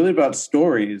really about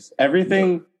stories.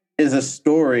 Everything is a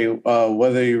story,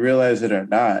 whether you realize it or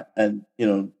not. And,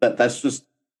 that's just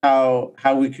how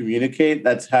we communicate.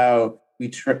 That's how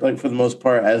we, like for the most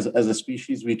part, as a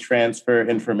species, we transfer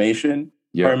information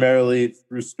primarily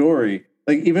through story.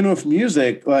 like even with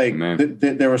music, like Man,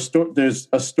 there's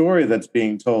a story that's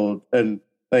being told, and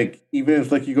like even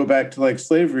if like you go back to like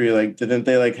slavery, like didn't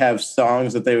they like have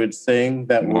songs that they would sing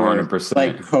that were like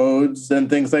 100%. codes and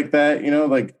things like that? You know,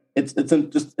 like it's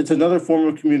another form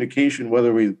of communication,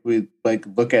 whether we like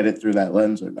look at it through that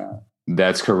lens or not.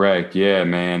 That's correct. Yeah,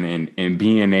 man. And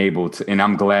being able to, and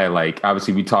I'm glad, like,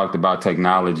 obviously we talked about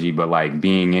technology, but like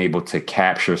being able to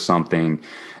capture something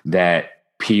that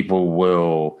people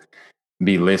will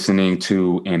be listening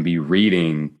to and be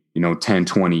reading, 10,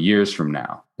 20 years from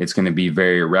now. It's going to be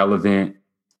very relevant,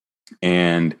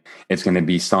 and it's going to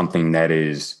be something that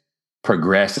is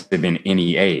progressive in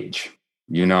any age.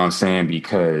 You know what I'm saying?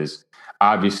 Because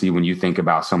obviously, when you think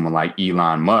about someone like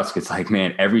Elon Musk, it's like,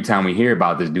 man, every time we hear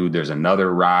about this dude, there's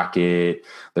another rocket.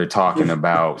 They're talking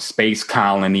about space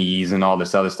colonies and all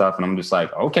this other stuff. And I'm just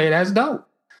like, okay, that's dope.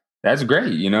 That's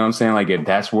great. You know what I'm saying? Like, if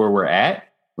that's where we're at,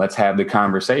 let's have the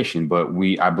conversation. But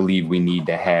I believe we need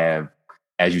to have,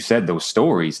 as you said, those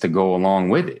stories to go along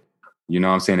with it. You know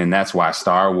what I'm saying? And that's why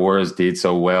Star Wars did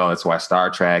so well. That's why Star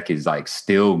Trek is like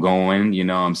still going, you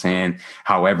know what I'm saying?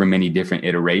 However many different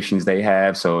iterations they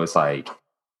have. So it's like,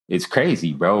 it's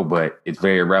crazy, bro, but it's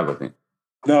very relevant.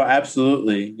 No,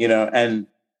 absolutely. And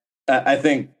I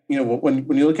think when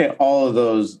you look at all of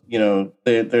those,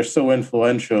 they're so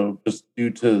influential just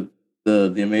due to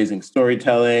the amazing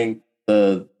storytelling,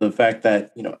 the fact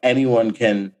that anyone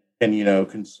can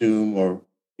consume or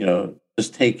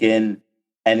just take in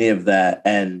any of that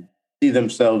and see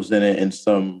themselves in it in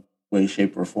some way,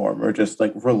 shape, or form, or just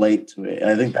like relate to it.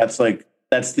 And I think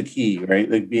that's the key, right?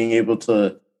 Like being able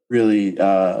to really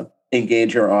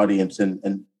engage our audience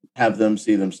and have them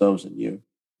see themselves in you.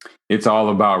 It's all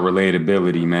about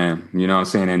relatability, man. You know what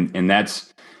I'm saying? And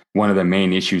that's one of the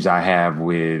main issues I have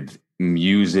with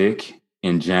music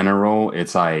in general.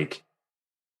 It's like,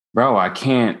 bro, I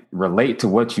can't relate to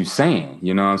what you're saying.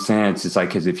 You know what I'm saying? It's just like,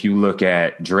 because if you look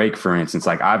at Drake, for instance,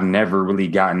 like I've never really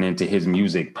gotten into his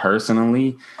music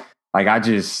personally. Like I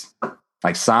just,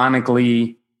 like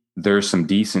sonically, there's some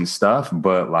decent stuff,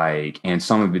 but like, and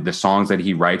some of the songs that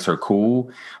he writes are cool,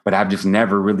 but I've just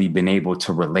never really been able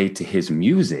to relate to his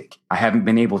music. I haven't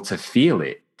been able to feel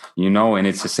it, and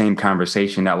it's the same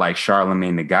conversation that like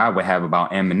Charlemagne the God would have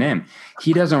about Eminem.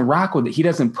 He doesn't rock with it. He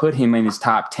doesn't put him in his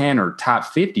top 10 or top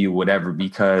 50 or whatever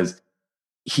because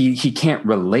he can't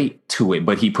relate to it,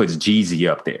 but he puts Jeezy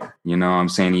up there. You know what I'm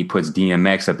saying? He puts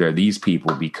DMX up there, these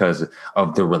people, because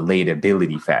of the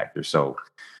relatability factor. So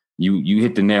you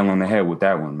hit the nail on the head with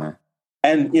that one, man.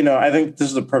 And I think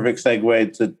this is a perfect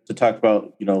segue to talk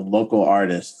about local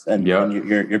artists and, Yep. and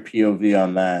your POV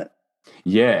on that.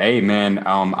 Yeah, hey man.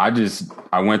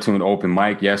 I went to an open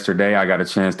mic yesterday. I got a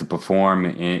chance to perform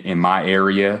in my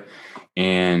area,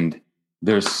 and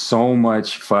there's so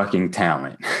much fucking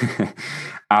talent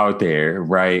out there,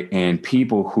 right? And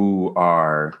people who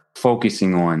are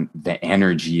focusing on the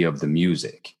energy of the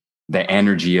music, the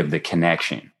energy of the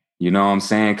connection. You know what I'm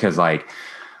saying? Because like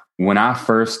when I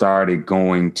first started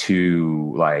going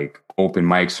to like open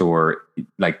mics or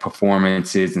like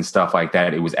performances and stuff like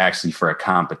that, it was actually for a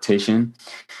competition.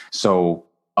 So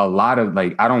a lot of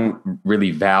like, I don't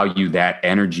really value that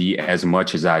energy as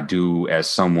much as I do as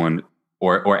someone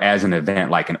or as an event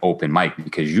like an open mic,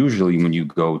 because usually when you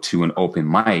go to an open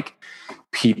mic,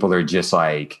 people are just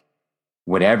like,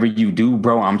 whatever you do,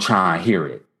 bro, I'm trying to hear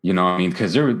it. You know what I mean?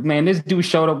 Because this dude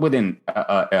showed up with an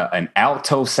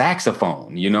alto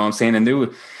saxophone. You know what I'm saying? And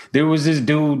there was this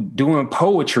dude doing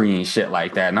poetry and shit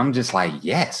like that. And I'm just like,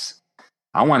 yes,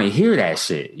 I want to hear that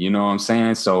shit. You know what I'm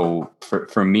saying? So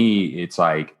for me, it's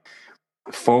like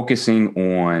focusing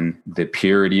on the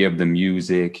purity of the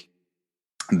music.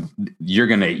 You're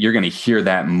gonna hear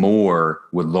that more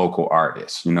with local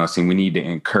artists. You know what I'm saying? We need to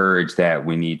encourage that.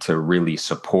 We need to really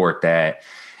support that.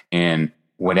 And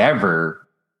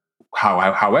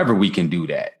however we can do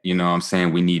that, you know what I'm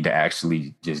saying? We need to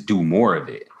actually just do more of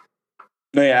it.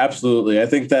 No, yeah, absolutely. I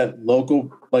think that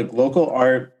local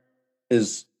art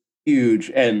is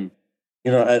huge. And,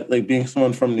 like being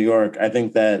someone from New York, I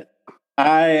think that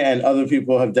I and other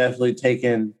people have definitely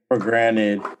taken for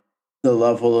granted the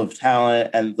level of talent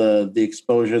and the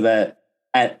exposure that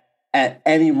at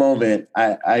any moment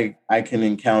I can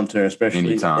encounter, especially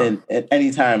Anytime. at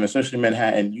any time, especially in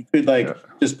Manhattan. You could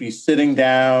just be sitting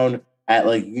down at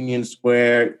like Union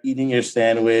Square, eating your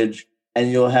sandwich,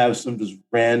 and you'll have some just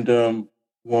random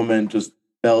woman just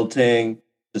belting,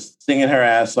 just singing her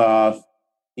ass off,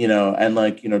 and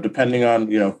like, depending on,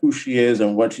 who she is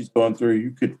and what she's going through, you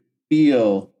could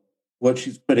feel what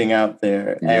she's putting out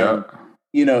there. And,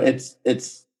 Yeah.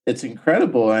 it's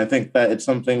incredible. And I think that it's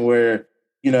something where,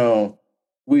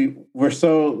 we're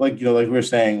so like, like we were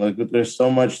saying, like there's so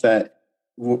much that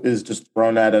is just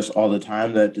thrown at us all the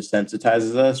time that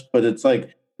desensitizes us. But it's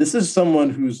like this is someone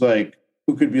who's like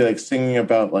who could be like singing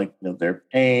about like their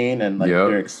pain and like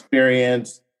their Yep.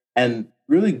 experience and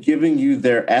really giving you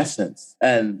their essence.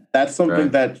 And that's something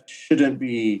Right. that shouldn't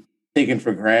be taken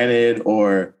for granted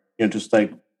or just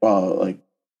like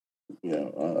you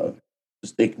know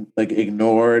just like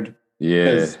ignored Yeah.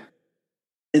 because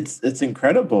it's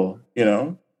incredible.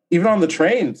 Even on the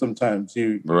train sometimes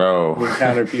you Bro.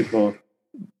 encounter people.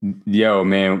 Yo,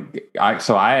 man, I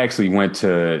actually went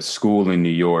to school in New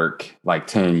York like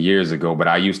 10 years ago, but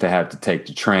I used to have to take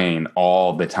the train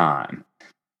all the time.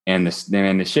 And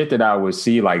the shit that I would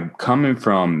see, like coming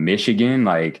from Michigan,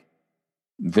 like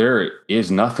there is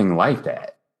nothing like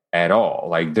that at all.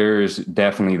 Like there's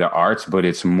definitely the arts, but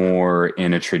it's more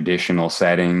in a traditional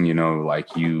setting,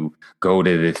 like you go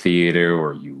to the theater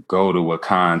or you go to a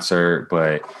concert.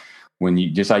 But when you,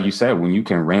 just like you said, when you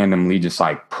can randomly just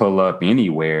like pull up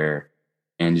anywhere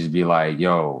and just be like,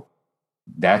 yo,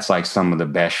 that's like some of the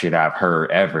best shit I've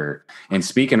heard ever. And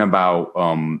speaking about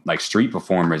like street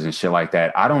performers and shit like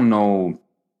that, I don't know,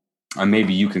 and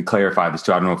maybe you can clarify this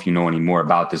too. I don't know if you know any more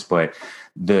about this, but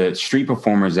the street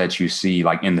performers that you see,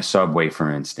 like in the subway,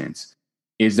 for instance,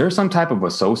 is there some type of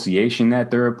association that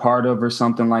they're a part of or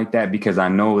something like that? Because I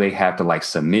know they have to like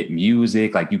submit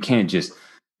music. Like you can't just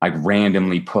like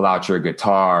randomly pull out your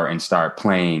guitar and start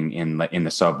playing in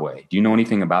the subway. Do you know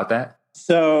anything about that?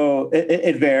 So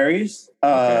it varies,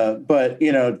 Okay. but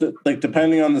like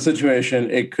depending on the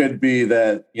situation, it could be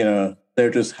that they're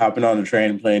just hopping on a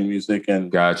train playing music,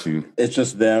 and Got you. it's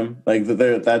just them. Like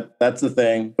that's the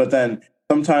thing. But then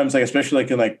sometimes, like especially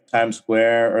like in like Times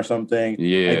Square or something, like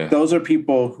Yeah. those are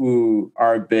people who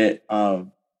are a bit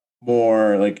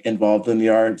more like involved in the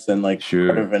arts and like part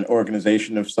Sure. of an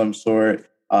organization of some sort.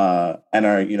 And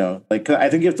are like 'cause I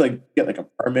think you have to like get like a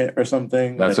permit or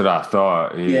something. That's Like what I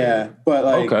thought. Yeah. yeah, but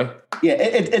like Okay. yeah,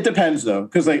 it depends though,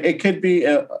 because like it could be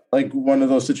like one of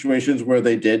those situations where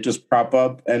they did just prop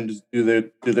up and just do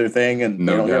their thing and they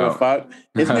No don't give a doubt. fuck.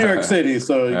 It's New York City,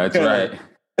 so you That's kind of right.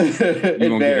 You're it gonna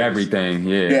get varies. everything.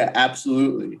 Yeah. Yeah,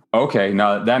 absolutely. Okay.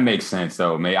 Now that makes sense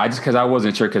though, man. I just because I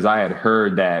wasn't sure because I had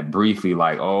heard that briefly,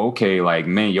 like, oh, okay, like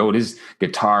man, yo, this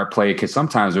guitar player, because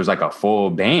sometimes there's like a full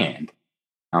band.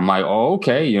 I'm like, oh,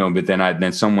 okay, but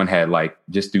then someone had like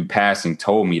just through passing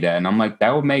told me that, and I'm like,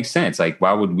 that would make sense. Like,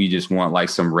 why would we just want like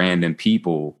some random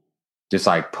people just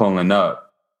like pulling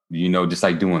up, just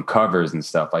like doing covers and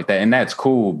stuff like that? And that's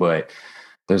cool, but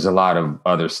there's a lot of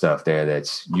other stuff there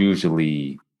that's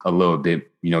usually a little bit,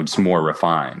 just more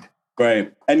refined.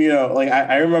 Right. And like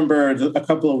I remember a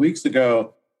couple of weeks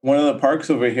ago, one of the parks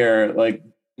over here, like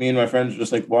me and my friends were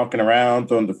just like walking around,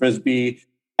 throwing the frisbee,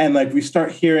 and like we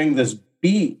start hearing this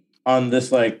beat on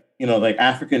this like, like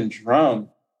African drum.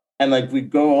 And like we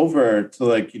go over to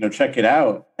like, check it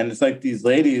out. And it's like these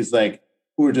ladies like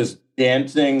who are just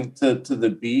dancing to the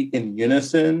beat in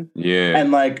unison. Yeah,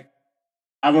 And like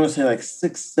I want to say like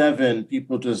 6, 7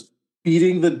 people just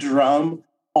beating the drum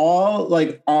all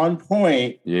like on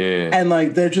point, yeah, and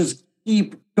like they just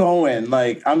keep going.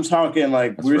 Like I'm talking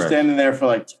like that's we were right. standing there for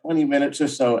like 20 minutes or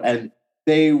so, and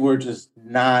they were just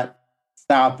not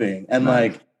stopping. And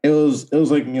Nice. like it was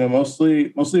like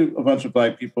mostly a bunch of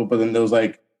black people, but then there was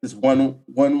like this one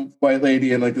white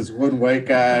lady and like this one white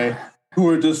guy who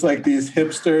were just like these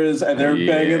hipsters, and they were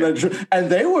banging Yeah, and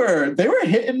they were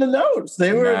hitting the notes.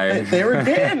 They were nice. they were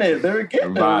getting it. They were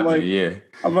getting it. Vibing, yeah.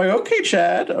 I'm like, okay,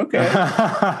 Chad, okay.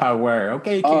 Word.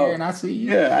 Okay, Karen, I see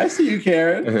you. Yeah, I see you,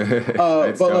 Karen.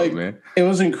 Let's But go, like man. it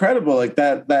was incredible. Like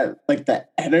that like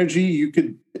that energy, you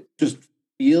could just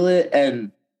feel it,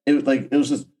 and it was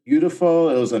just beautiful.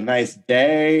 It was a nice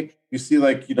day. You see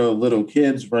like, little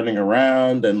kids running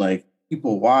around and like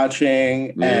people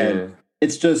watching, and Yeah.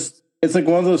 it's like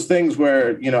one of those things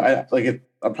where, I'm probably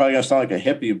gonna sound like a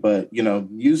hippie, but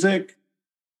music,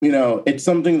 it's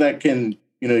something that can,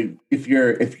 if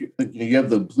you like, you have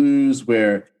the blues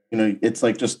where it's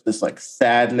like just this like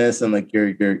sadness, and like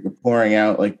you're pouring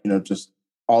out like just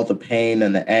all the pain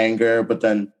and the anger, but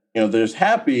then there's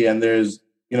happy, and there's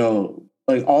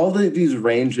like all these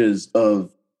ranges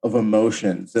of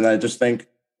emotions. And I just think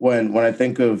when I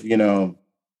think of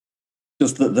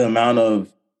just the amount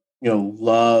of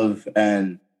love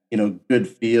and good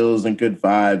feels and good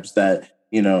vibes that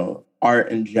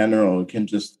art in general can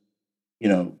just you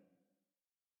know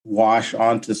wash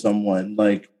onto someone,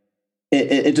 like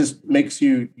it just makes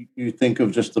you think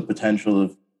of just the potential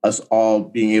of us all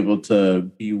being able to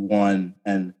be one,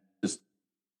 and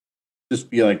just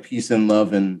be like peace and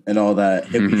love and all that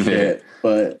hippie shit.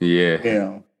 But Yeah. you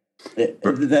know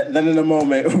Then in a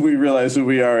moment we realize who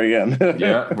we are again.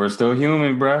 Yeah, we're still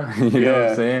human, bro. You know what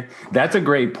I'm saying? That's a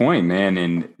great point, man.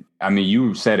 And I mean,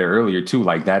 you said it earlier too,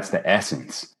 like that's the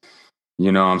essence.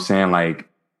 You know what I'm saying? Like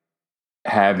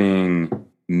having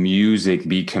music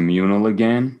be communal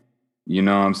again. You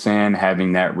know what I'm saying?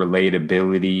 Having that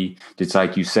relatability, just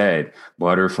like you said,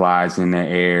 butterflies in the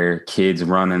air, kids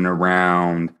running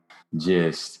around,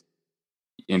 just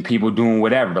and people doing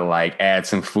whatever, like add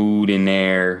some food in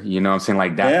there. You know what I'm saying?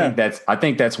 Like that. I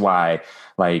think that's why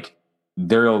like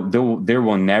there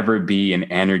will never be an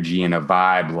energy and a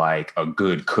vibe like a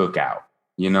good cookout.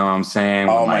 You know what I'm saying?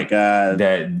 Oh my God.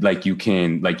 That like you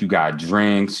can like you got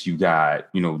drinks, you got,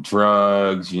 you know,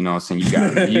 drugs, you know what I'm saying? You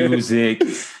got music,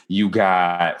 you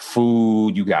got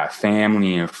food, you got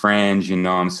family and friends, you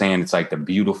know what I'm saying? It's like the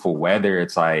beautiful weather.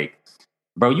 It's like,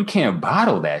 bro, you can't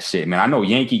bottle that shit, man. I know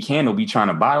Yankee Candle be trying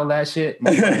to bottle that shit.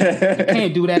 You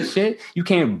can't do that shit. You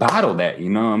can't bottle that,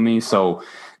 you know what I mean? So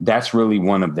that's really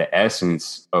one of the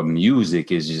essence of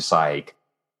music is just like,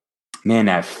 man,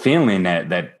 that feeling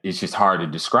that it's just hard to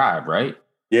describe, right?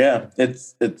 Yeah,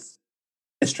 it's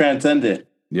transcendent.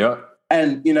 Yep.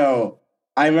 And you know,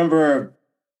 I remember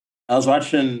I was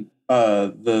watching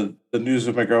the news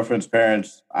with my girlfriend's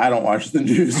parents. I don't watch the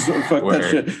news, so fuck that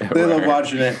shit. They love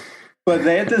watching it. But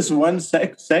they had this one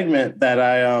segment that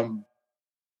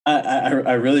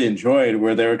I really enjoyed,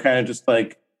 where they were kind of just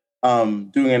like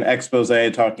doing an expose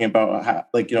talking about how,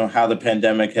 like, you know, how the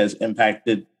pandemic has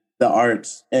impacted the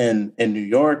arts in New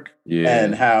York,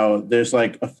 and how there's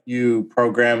like a few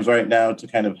programs right now to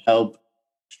kind of help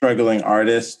struggling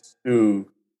artists who,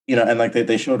 you know, and like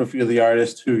they showed a few of the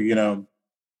artists who, you know,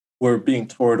 were being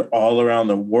toured all around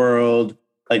the world,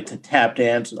 like to tap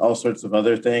dance and all sorts of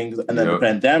other things. And then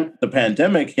the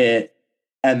pandemic hit,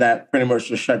 and that pretty much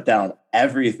just shut down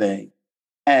everything.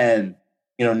 And,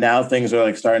 you know, now things are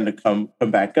like starting to come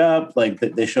back up. Like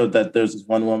they showed that there's this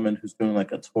one woman who's doing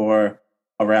like a tour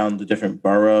around the different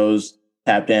boroughs,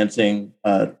 tap dancing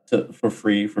for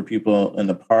free for people in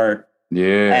the park.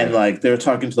 Yeah. And like they were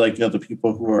talking to like, you know, the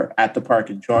people who were at the park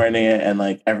and joining it, and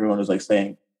like everyone was like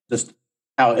saying just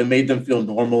how it made them feel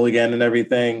normal again and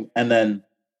everything. And then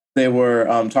they were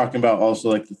talking about also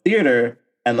like the theater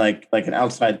and like an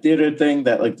outside theater thing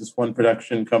that like this one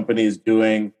production company is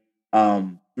doing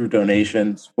through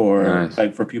donations for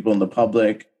like for people in the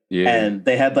public. Yeah. And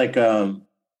they had like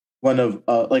one of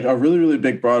like a really, really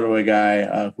big Broadway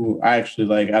guy who I actually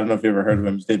like. I don't know if you ever heard of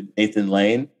him. His name is Nathan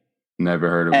Lane. Never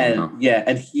heard of him. No. Yeah,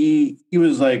 and he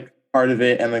was like part of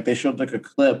it, and like they showed like a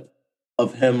clip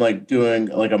of him like doing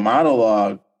like a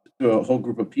monologue to a whole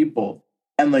group of people,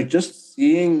 and like just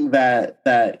seeing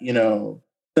that you know,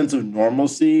 sense of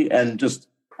normalcy, and just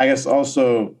I guess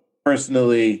also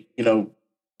personally, you know,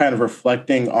 kind of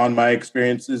reflecting on my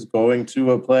experiences going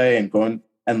to a play and going.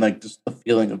 And like just the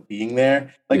feeling of being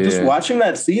there, like just watching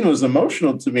that scene was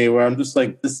emotional to me. Where I'm just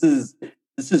like, this is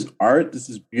art. This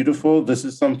is beautiful. This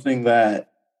is something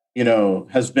that, you know,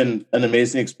 has been an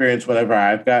amazing experience whenever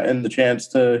I've gotten the chance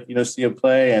to, you know, see a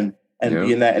play and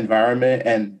be in that environment.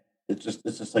 And it's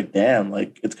just like, damn,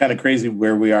 like it's kind of crazy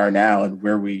where we are now and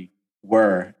where we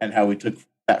were and how we took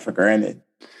that for granted.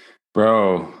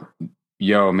 Bro,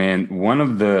 yo, man, one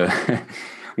of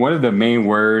the main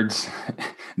words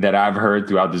that I've heard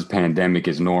throughout this pandemic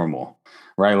is normal,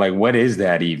 right? Like, what is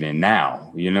that even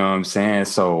now? You know what I'm saying?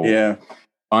 So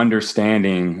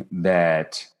understanding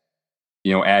that,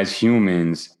 you know, as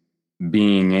humans,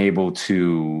 being able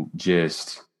to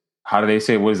just, how do they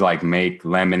say, what is like make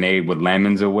lemonade with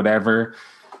lemons or whatever?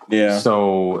 Yeah.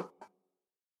 So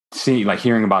see, like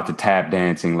hearing about the tap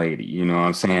dancing lady, you know what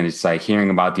I'm saying? It's like hearing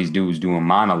about these dudes doing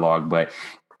monologue, but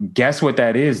guess what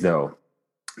that is though?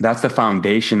 That's the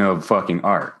foundation of fucking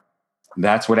art.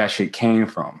 That's where that shit came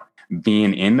from.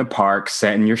 Being in the park,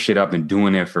 setting your shit up and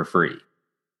doing it for free.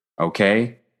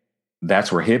 Okay? That's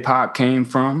where hip hop came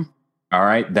from. All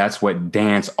right? That's what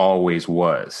dance always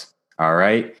was. All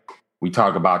right? We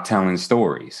talk about telling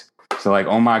stories. So like,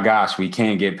 oh my gosh, we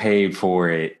can't get paid for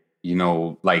it. You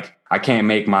know, like I can't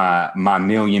make my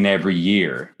million every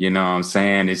year. You know what I'm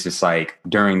saying? It's just like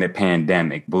during the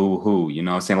pandemic, boo hoo. You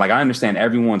know what I'm saying? Like I understand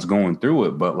everyone's going through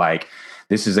it, but like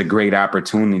this is a great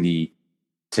opportunity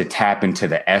to tap into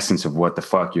the essence of what the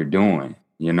fuck you're doing.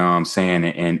 You know what I'm saying?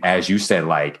 And as you said,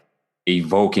 like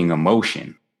evoking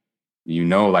emotion, you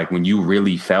know, like when you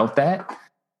really felt that,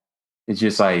 it's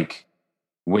just like,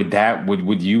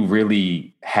 would you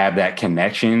really have that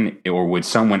connection, or would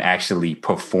someone actually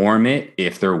perform it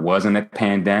if there wasn't a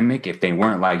pandemic, if they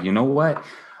weren't like, you know what,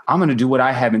 I'm going to do what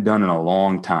I haven't done in a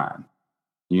long time,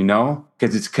 you know?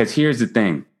 Because here's the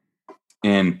thing.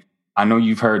 And I know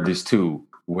you've heard this too.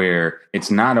 where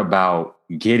it's not about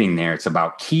getting there, it's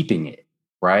about keeping it,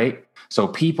 right? So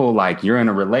people like you're in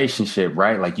a relationship,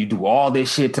 right? Like you do all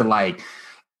this shit to like,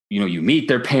 you meet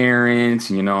their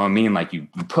parents, you know what I mean? Like you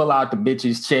pull out the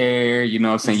bitch's chair, you know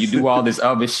what I'm saying? You do all this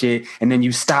other shit and then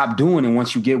you stop doing it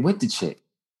once you get with the chick.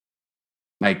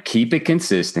 Like keep it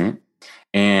consistent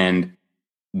and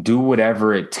do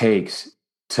whatever it takes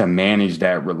to manage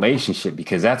that relationship,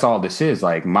 because that's all this is.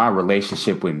 Like my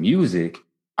relationship with music,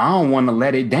 I don't want to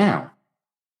let it down.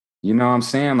 You know what I'm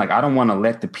saying? Like, I don't want to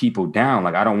let the people down.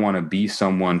 Like, I don't want to be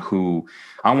someone who,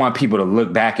 I want people to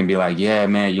look back and be like, yeah,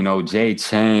 man, Jay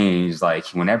changed. Like,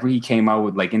 whenever he came out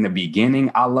with, like, in the beginning,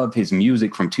 I love his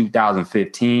music from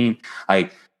 2015.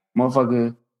 Like,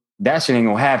 motherfucker, that shit ain't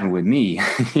gonna happen with me,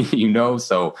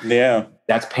 So yeah,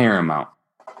 that's paramount.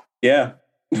 Yeah.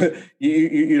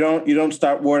 you don't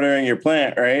stop watering your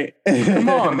plant, right? Come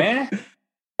on, man.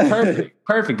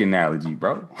 Perfect analogy,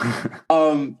 bro.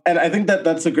 And I think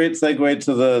that's a great segue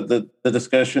to the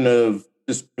discussion of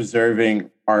just preserving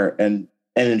art and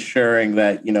ensuring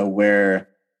that we're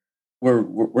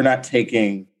not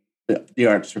taking the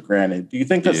arts for granted. Do you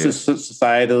think that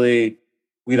societally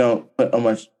we don't put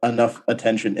enough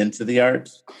attention into the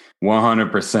arts?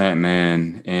 100%,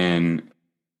 man. And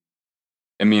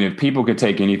I mean, if people could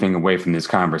take anything away from this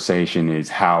conversation, is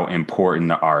how important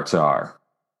the arts are.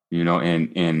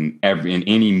 In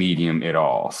any medium at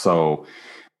all. So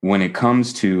when it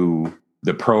comes to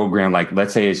the program, like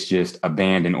let's say it's just a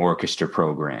band and orchestra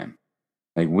program,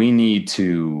 like we need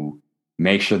to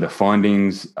make sure the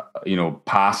funding's,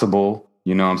 possible.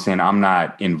 You know what I'm saying? I'm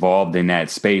not involved in that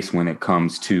space when it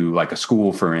comes to like a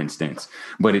school, for instance,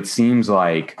 but it seems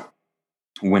like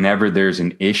whenever there's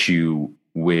an issue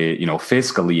with,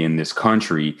 fiscally in this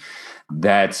country,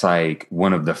 that's like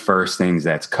one of the first things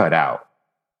that's cut out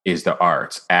is the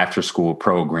arts, after school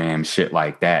programs, shit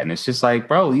like that. And it's just like,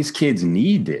 bro, these kids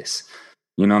need this.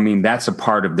 You know what I mean? That's a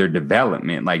part of their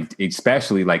development. Like,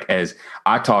 especially like, as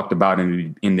I talked about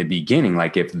in the beginning,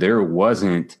 like if there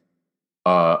wasn't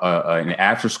an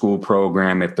after school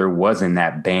program, if there wasn't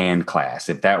that band class,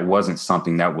 if that wasn't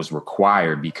something that was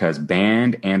required, because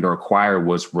band and or choir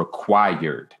was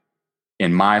required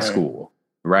in my school.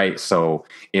 Right. So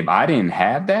if I didn't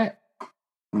have that,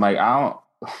 like, I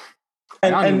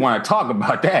don't even want to talk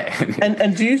about that.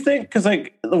 and do you think, because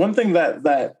like the one thing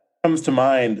that comes to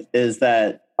mind is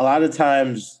that a lot of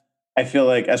times I feel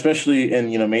like, especially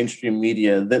in mainstream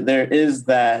media, that there is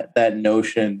that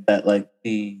notion that like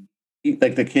the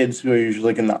kids who are usually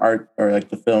like in the art or like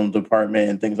the film department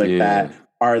and things like that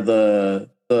are the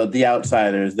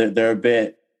outsiders. They're a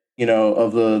bit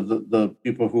of the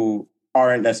people who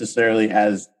aren't necessarily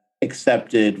as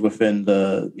accepted within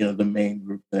the the main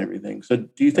group and everything. So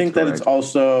do you think that it's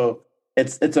also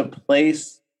it's a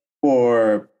place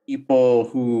for people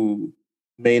who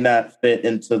may not fit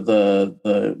into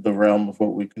the realm of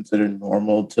what we consider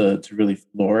normal to really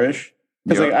flourish?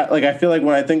 Because I feel like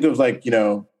when I think of like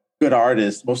good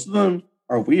artists, most of them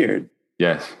are weird.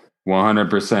 Yes,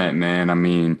 100%, man. I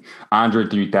mean, Andre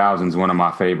 3000 is one of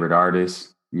my favorite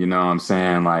artists. You know what I'm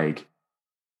saying? Like,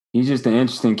 he's just an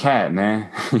interesting cat,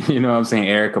 man. You know what I'm saying?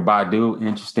 Erykah Badu,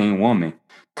 interesting woman.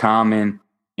 Common,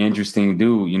 interesting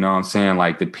dude. You know what I'm saying?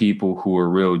 Like, the people who are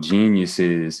real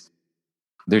geniuses,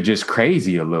 they're just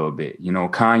crazy a little bit.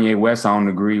 Kanye West, I don't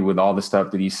agree with all the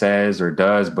stuff that he says or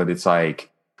does, but it's like,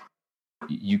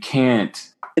 you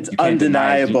can't. It's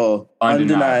undeniable.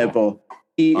 Undeniable.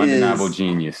 He undeniable is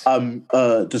genius.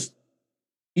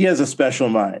 He has a special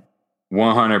mind.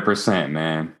 100%,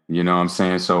 man. You know what I'm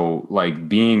saying? So like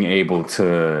being able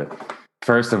to,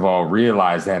 first of all,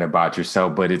 realize that about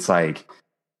yourself, but it's like,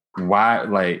 why,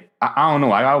 like, I don't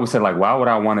know. I always said, like, why would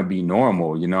I want to be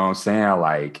normal? You know what I'm saying?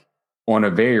 Like on a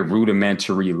very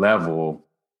rudimentary level,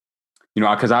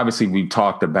 because obviously we've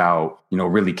talked about,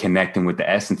 really connecting with the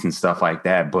essence and stuff like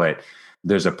that. But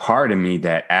there's a part of me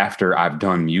that after I've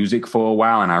done music for a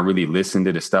while and I really listen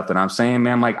to the stuff that I'm saying,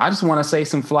 man, like, I just want to say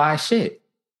some fly shit.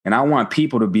 And I want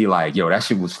people to be like, yo, that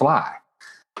shit was fly.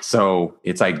 So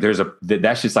it's like,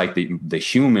 that's just like the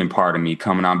human part of me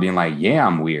coming on being like, yeah,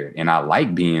 I'm weird. And I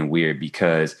like being weird,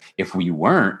 because if we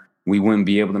weren't, we wouldn't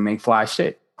be able to make fly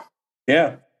shit.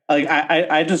 Yeah. Like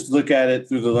I just look at it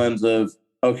through the lens of,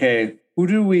 okay, who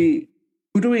do we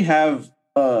have,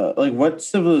 like what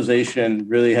civilization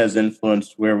really has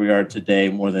influenced where we are today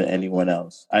more than anyone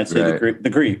else? I'd say the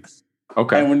Greeks.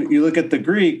 Okay. And when you look at the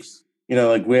Greeks,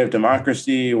 like we have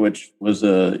democracy, which was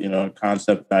a,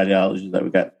 concept and ideology that we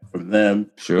got from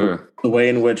them. Sure. The way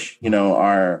in which,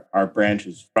 our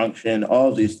branches function, all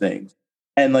of these things.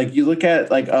 And like, you look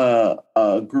at like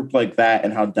a group like that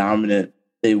and how dominant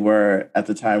they were at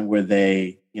the time where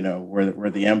they were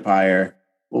the empire.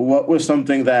 Well, what was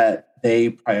something that they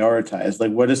prioritized?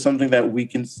 Like, what is something that we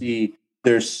can see?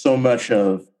 There's so much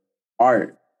of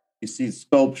art. You see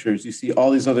sculptures. You see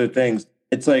all these other things.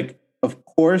 It's like, of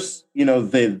course, they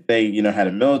had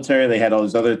a military. They had all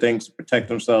these other things to protect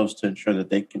themselves to ensure that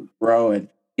they can grow and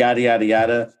yada yada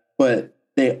yada. But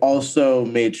they also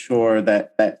made sure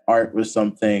that art was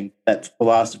something, that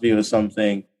philosophy was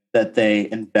something that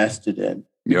they invested in,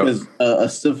 Yep. because a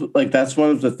civil, like, that's one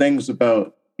of the things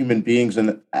about human beings,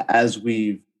 and as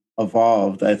we've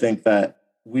evolved, I think that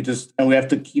we have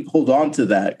to keep hold on to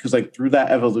that, because like through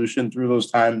that evolution, through those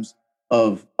times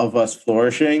of us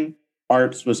flourishing,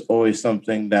 arts was always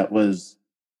something that was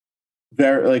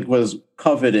very, like, was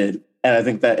coveted, and I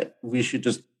think that we should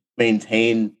just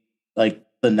maintain like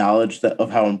the knowledge of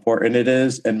how important it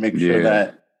is, and make sure Yeah.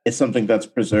 that it's something that's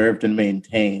preserved and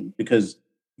maintained, because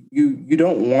you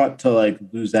don't want to like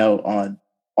lose out on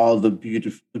all the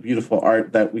beautiful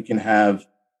art that we can have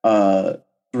uh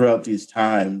throughout these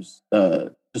times,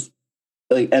 just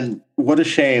like, and what a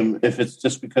shame if it's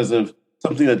just because of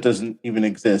something that doesn't even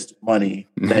exist, money,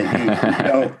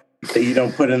 that you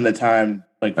don't put in the time,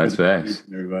 like, for That's the kids facts.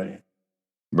 and everybody.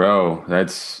 Bro,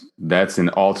 that's an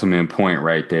ultimate point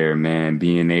right there, man.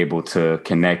 Being able to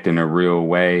connect in a real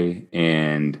way,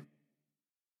 and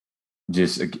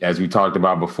just as we talked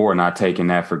about before, not taking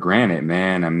that for granted,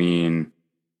 man. I mean,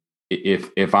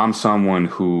 if I'm someone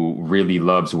who really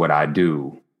loves what I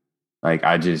do, like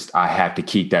I have to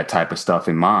keep that type of stuff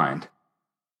in mind.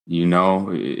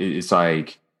 It's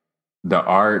like the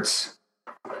arts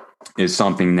is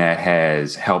something that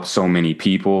has helped so many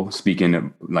people. Speaking of,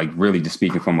 like, really just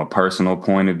speaking from a personal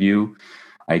point of view,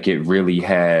 like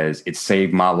it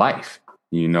saved my life,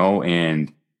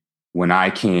 and when I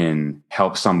can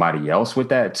help somebody else with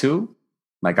that too,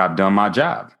 like I've done my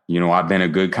job. I've been a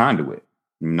good conduit,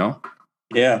 you know?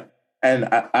 Yeah, and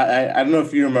I don't know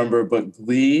if you remember, but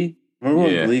Glee. Remember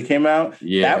when Yeah. Glee came out? That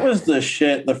Yeah. was the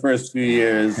shit the first few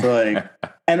years. Like,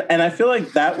 and I feel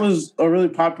like that was a really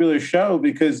popular show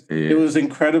because it Yeah. was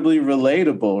incredibly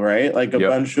relatable, right? Like a Yep.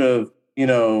 bunch of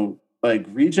like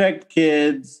reject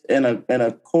kids in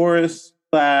a chorus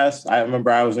class. I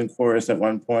remember I was in chorus at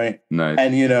one point, Nice.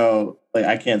 and like,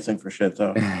 I can't sing for shit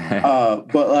though.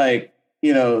 But like,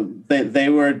 they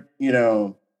were,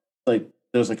 like,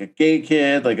 there was like a gay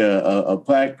kid, like a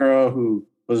black girl who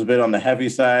was a bit on the heavy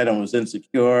side and was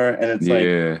insecure. And it's like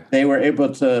Yeah. they were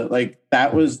able to, like,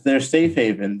 that was their safe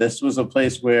haven. This was a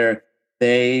place where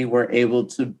they were able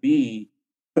to be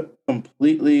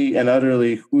completely and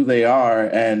utterly who they are,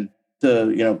 and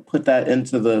to, put that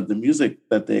into the music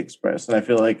that they express. And I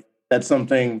feel like that's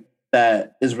something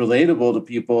that is relatable to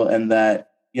people, and that,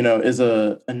 is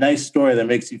a nice story that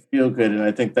makes you feel good. And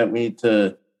I think that we need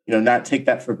to, not take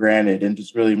that for granted, and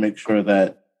just really make sure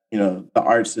that, the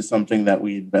arts is something that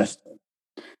we invest in.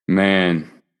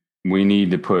 Man, we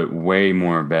need to put way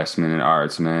more investment in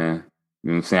arts, man. You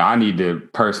know what I'm saying? I need to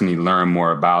personally learn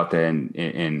more about that,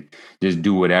 and just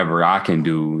do whatever I can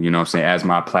do, you know what I'm saying, as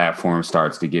my platform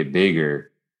starts to get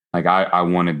bigger. Like I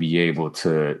want to be able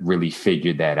to really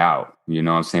figure that out, you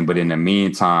know what I'm saying? But in the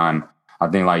meantime, I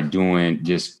think like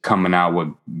just coming out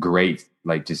with great,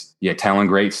 like just, yeah, telling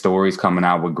great stories, coming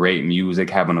out with great music,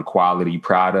 having a quality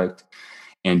product,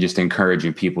 and just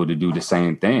encouraging people to do the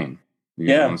same thing. You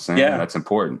know what I'm Yeah, saying? yeah. That's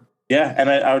important. Yeah, and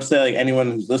I would say, like,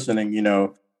 anyone who's listening,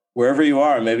 wherever you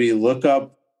are, maybe look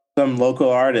up some local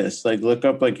artists, like look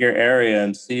up like your area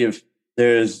and see if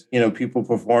there's, people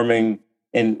performing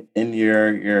in your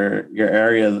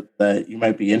area that you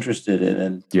might be interested in,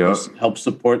 and Yep. help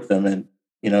support them. And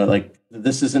like,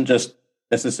 this isn't just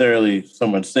necessarily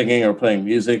someone singing or playing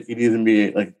music. You'd even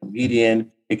be like a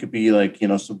comedian. It could be like,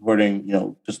 supporting,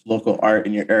 just local art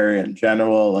in your area in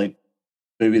general. Like,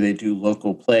 maybe they do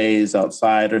local plays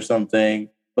outside or something,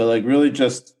 but like really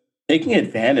just taking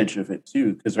advantage of it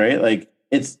too. Cause right, like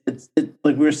it's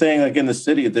like we were saying, like in the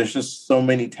city, there's just so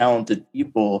many talented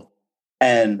people.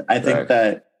 And I think Facts.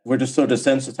 that we're just so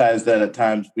desensitized that at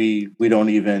times we don't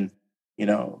even,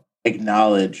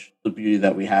 acknowledge the beauty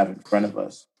that we have in front of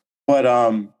us. But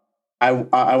I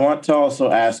want to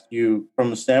also ask you,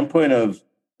 from a standpoint of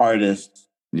artists,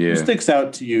 who Yeah. sticks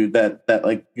out to you that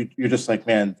like you're just like,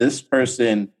 man, this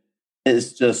person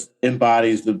is just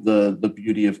embodies the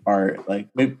beauty of art. Like,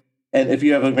 maybe, and if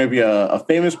you have like maybe a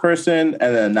famous person,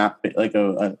 and then not like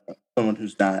a someone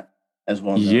who's not as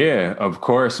well known. Yeah, of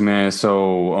course, man.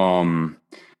 So,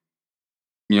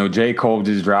 J. Cole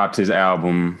just dropped his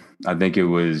album. I think it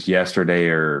was yesterday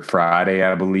or Friday,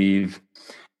 I believe.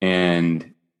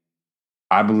 And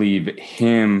I believe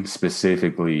him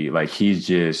specifically, like he's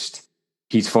just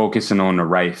he's focusing on the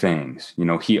right things. You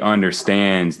know, he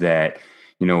understands that,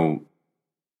 you know,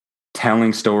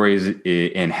 telling stories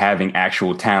and having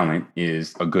actual talent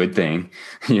is a good thing.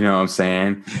 You know what I'm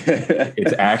saying?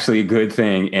 It's actually a good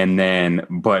thing. And then,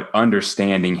 but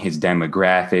understanding his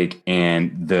demographic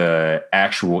and the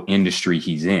actual industry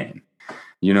he's in.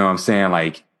 You know what I'm saying?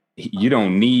 Like, you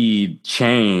don't need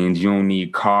change, you don't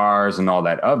need cars and all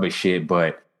that other shit,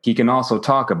 but he can also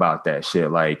talk about that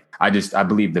shit. Like, I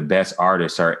believe the best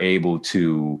artists are able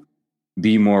to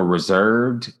be more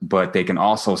reserved, but they can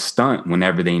also stunt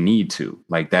whenever they need to.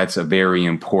 Like, that's a very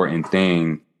important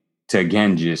thing to,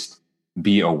 again, just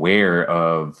be aware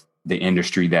of the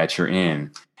industry that you're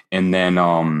in. And then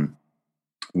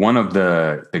one of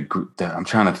the I'm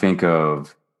trying to think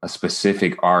of a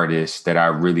specific artist that I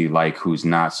really like who's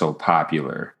not so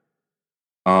popular.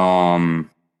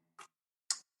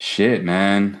 Shit,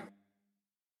 man.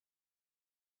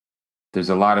 There's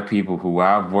a lot of people who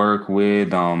I've worked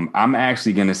with. I'm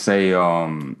actually gonna say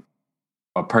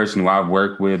a person who I've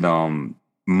worked with,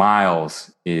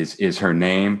 Miles is her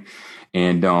name.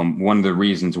 And one of the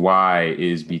reasons why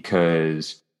is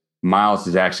because Miles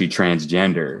is actually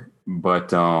transgender.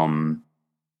 But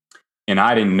and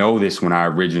I didn't know this when I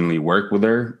originally worked with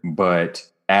her, but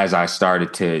as I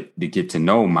started to get to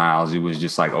know Miles, it was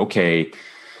just like, okay,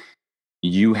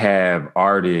 you have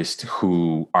artists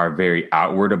who are very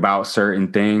outward about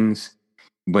certain things,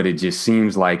 but it just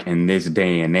seems like in this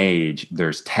day and age,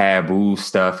 there's taboo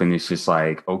stuff. And it's just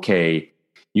like, okay,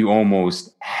 you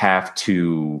almost have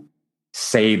to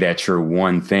say that you're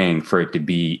one thing for it to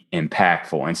be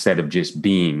impactful instead of just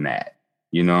being that.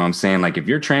 You know what I'm saying? Like, if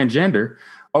you're transgender,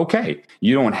 okay,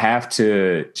 you don't have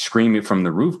to scream it from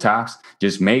the rooftops.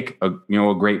 Just make a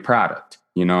great product.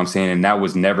 You know what I'm saying? And that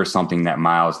was never something that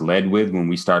Miles led with when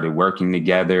we started working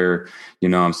together. You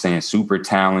know what I'm saying? Super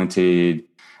talented,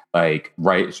 like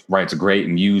writes great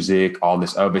music, all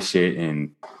this other shit,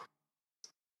 and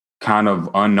kind of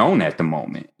unknown at the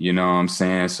moment. You know what I'm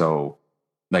saying? So,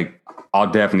 like, I'll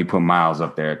definitely put Miles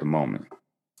up there at the moment.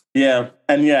 Yeah.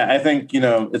 And yeah, I think,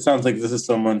 it sounds like this is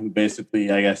someone who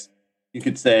basically, I guess you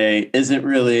could say, isn't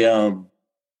really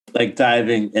like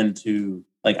diving into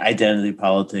like identity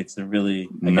politics and really,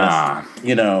 I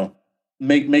guess,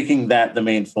 making that the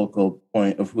main focal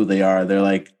point of who they are. They're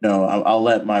like, no, I'll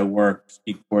let my work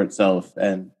speak for itself.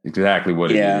 And exactly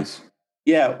what it is.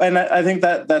 Yeah. And I think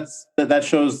that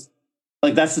shows,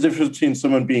 like, that's the difference between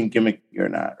someone being gimmicky or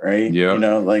not, right? Yeah.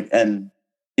 And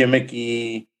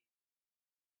gimmicky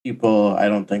people, I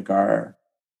don't think are,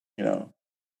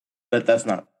 that's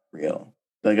not real.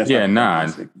 I guess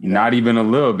not even a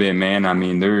little bit, man. I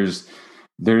mean, there's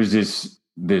this,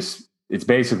 it's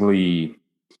basically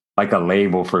like a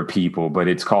label for people, but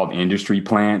it's called industry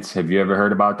plants. Have you ever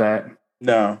heard about that?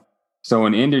 No. So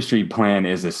an industry plant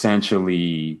is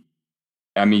essentially,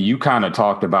 I mean, you kind of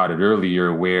talked about it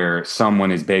earlier, where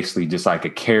someone is basically just like a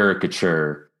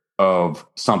caricature of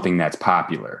something that's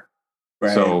popular.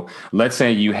 Right. So let's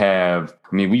say you have,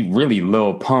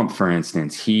 Lil Pump, for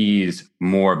instance, he's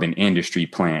more of an industry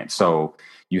plant. So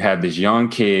you have this young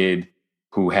kid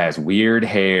who has weird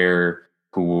hair,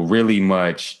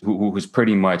 who's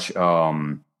pretty much,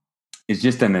 is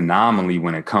just an anomaly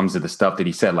when it comes to the stuff that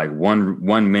he said. Like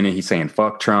one minute he's saying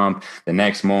fuck Trump, the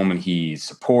next moment he's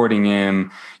supporting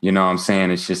him. You know what I'm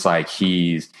saying? It's just like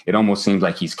it almost seems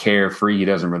like he's carefree. He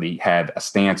doesn't really have a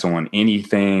stance on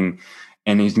anything.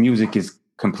 And his music is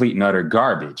complete and utter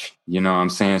garbage. You know what I'm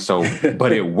saying? So,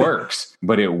 but it works.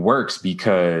 But it works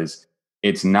because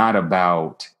it's not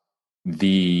about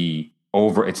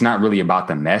it's not really about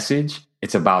the message.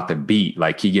 It's about the beat.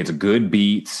 Like, he gets good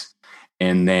beats,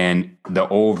 and then the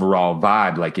overall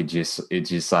vibe, like it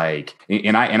just like,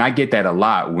 and I get that a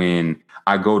lot when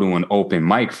I go to an open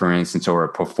mic, for instance, or a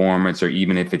performance, or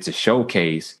even if it's a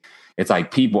showcase. It's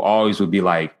like people always would be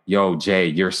like, yo, Jay,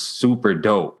 you're super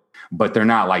dope. But they're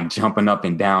not like jumping up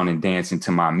and down and dancing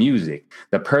to my music.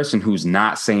 The person who's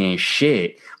not saying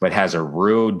shit, but has a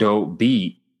real dope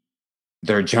beat,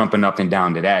 they're jumping up and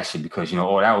down to that shit because,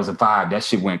 that was a vibe. That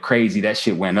shit went crazy. That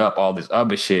shit went up, all this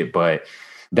other shit. But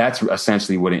that's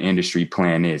essentially what an industry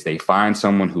plan is. They find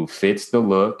someone who fits the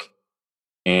look,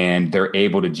 and they're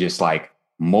able to just like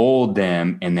mold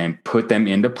them and then put them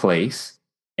into place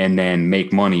and then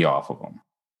make money off of them.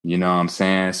 You know what I'm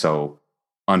saying? So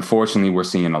unfortunately, we're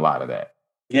seeing a lot of that.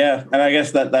 Yeah, and I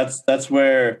guess that's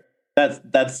where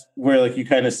like you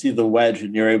kind of see the wedge,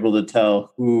 and you're able to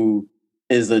tell who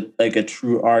is a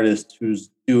true artist who's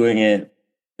doing it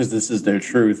because this is their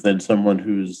truth, and someone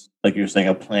who's, like you're saying,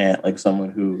 a plant, like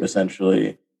someone who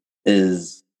essentially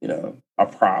is a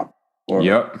prop.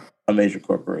 Yep. a major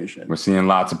corporation. We're seeing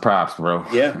lots of props, bro.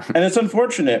 Yeah. And it's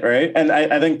unfortunate, right? And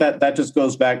I think that just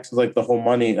goes back to like the whole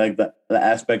money, like the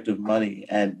aspect of money.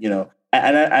 And, you know,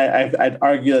 and I'd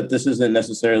argue that this isn't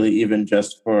necessarily even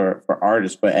just for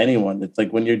artists, but anyone. It's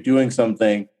like when you're doing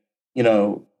something, you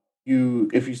know,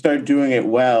 if you start doing it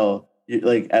well,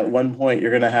 like at one point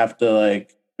you're gonna have to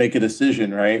like make a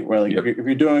decision, right? Where like if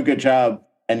you're doing a good job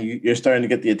and you're starting to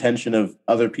get the attention of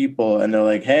other people, and they're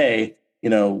like, hey, you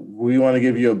know, we want to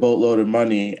give you a boatload of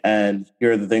money, and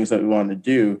here are the things that we want to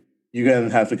do. You're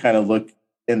gonna have to kind of look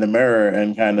in the mirror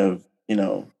and kind of, you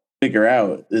know, figure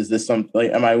out, is this something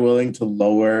like, am I willing to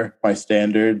lower my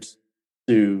standards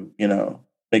to, you know,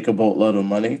 make a boatload of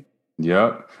money?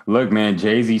 Yep. Look, man,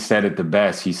 Jay-Z said it the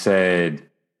best. He said,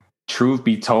 truth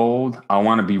be told, I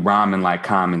want to be rhyming like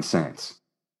Common Sense.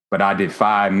 But I did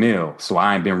 5 mil, so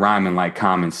I ain't been rhyming like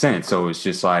Common Sense. So it's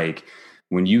just like,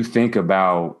 when you think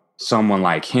about someone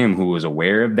like him who was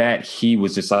aware of that, he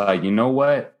was just like, you know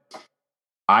what?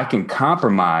 I can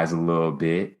compromise a little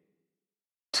bit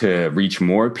to reach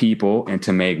more people and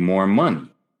to make more money.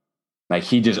 Like,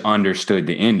 he just understood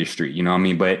the industry, you know what I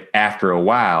mean? But after a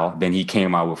while, then he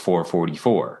came out with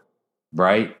 444,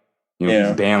 right? You know,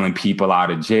 he's bailing people out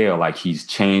of jail. Like, he's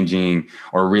changing,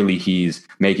 or really he's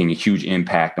making a huge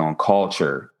impact on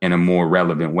culture in a more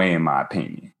relevant way, in my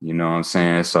opinion. You know what I'm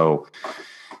saying? So,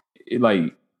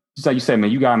 like, just like you said,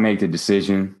 man, you got to make the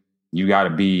decision. You got to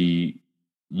be,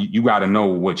 you got to know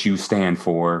what you stand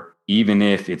for, even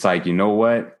if it's like, you know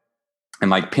what?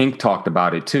 And like Pink talked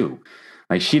about it too.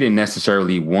 Like, she didn't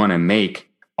necessarily want to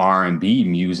make R&B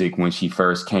music when she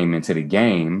first came into the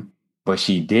game, but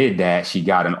she did that. She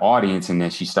got an audience, and then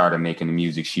she started making the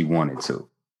music she wanted to.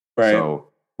 Right. So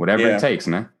whatever it takes,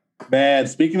 man. Man,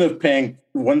 speaking of Pink,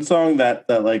 one song that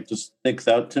like just sticks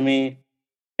out to me,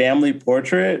 Family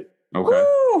Portrait. Okay.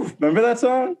 Woo! Remember that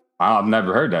song? I've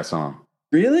never heard that song.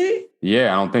 Really?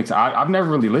 Yeah, I don't think so. I've never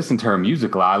really listened to her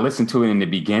music a lot. I listened to it in the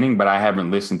beginning, but I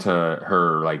haven't listened to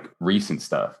her like recent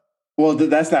stuff. Well,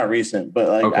 that's not recent, but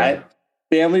like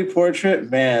Family Portrait,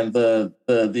 man, the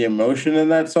emotion in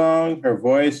that song, her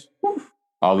voice. Whew,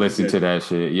 I'll listen to that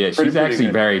shit. Yeah, she's actually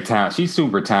very talented. She's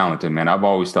super talented, man. I've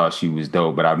always thought she was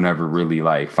dope, but I've never really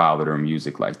like followed her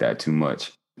music like that too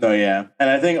much. No, yeah. And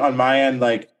I think on my end,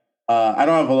 like, I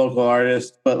don't have a local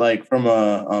artist, but like from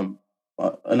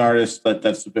an artist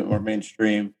that's a bit more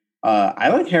mainstream, I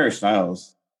like Harry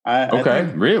Styles. I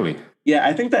think, really? Yeah,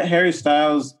 I think that Harry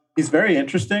Styles, he's very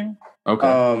interesting.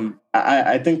 Okay.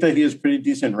 I think that he has pretty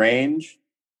decent range.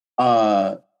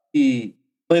 He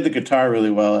played the guitar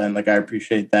really well, and like I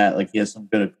appreciate that. Like, he has some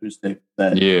good acoustic.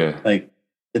 That like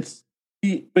it's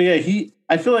he. But yeah,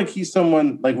 I feel like he's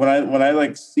someone, like when I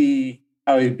like see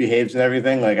how he behaves and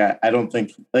everything. Like I don't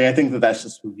think, like, I think that that's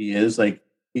just who he is. Like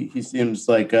he seems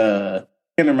like kind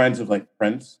of reminds of like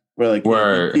Prince, where like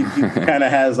he kind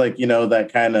of has like, you know,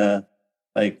 that kind of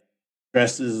like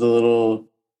dresses a little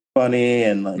funny,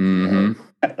 and like, you know,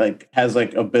 like has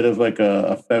like a bit of like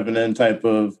a feminine type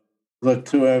of look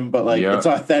to him, but like it's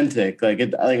authentic. Like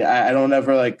it, like I don't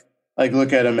ever like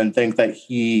look at him and think that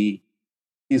he's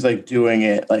like doing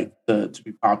it like to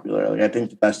be popular. Like I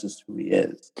think that's just who he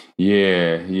is.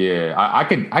 Yeah. I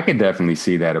could definitely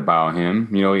see that about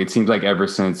him. You know, it seems like ever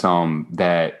since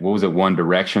that, what was it, One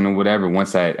Direction or whatever,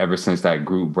 ever since that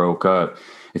group broke up,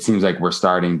 it seems like we're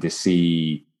starting to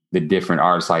see the different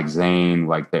artists like Zayn,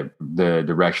 like the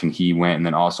direction he went, and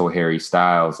then also Harry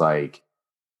Styles. Like,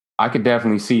 I could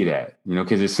definitely see that, you know,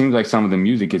 because it seems like some of the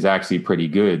music is actually pretty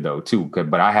good though too.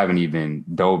 But I haven't even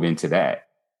dove into that.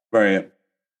 Right.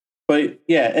 But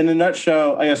yeah, in a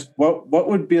nutshell, I guess what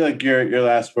would be like your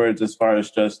last words as far as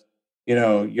just, you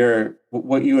know,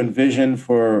 what you envision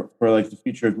for like the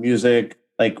future of music,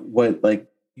 like what like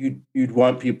you'd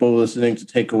want people listening to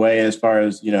take away as far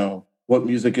as, you know, what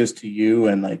music is to you,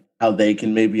 and like how they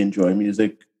can maybe enjoy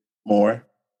music more?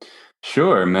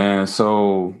 Sure, man.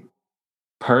 So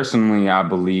personally, I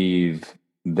believe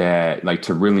that like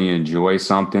to really enjoy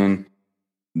something,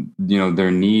 you know,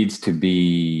 there needs to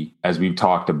be, as we've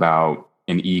talked about,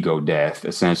 an ego death,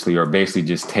 essentially, or basically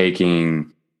just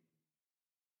taking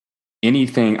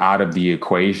anything out of the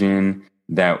equation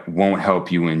that won't help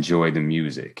you enjoy the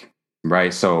music,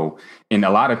 right? So, and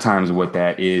a lot of times what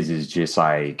that is just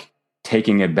like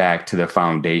taking it back to the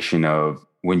foundation of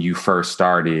when you first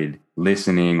started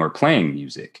listening or playing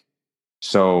music.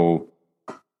 So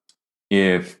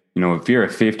if you're a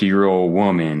 50-year-old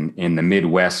woman in the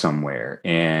Midwest somewhere,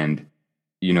 and,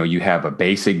 you know, you have a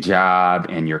basic job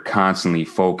and you're constantly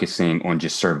focusing on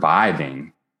just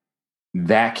surviving,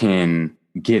 that can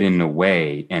get in the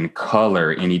way and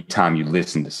color anytime you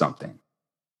listen to something.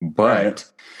 But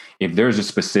if there's a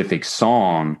specific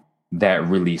song that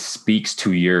really speaks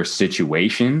to your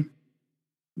situation,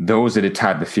 those are the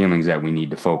type of feelings that we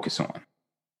need to focus on.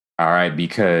 All right.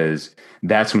 Because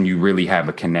that's when you really have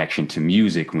a connection to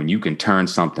music, when you can turn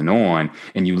something on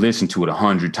and you listen to it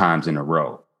 100 times in a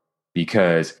row,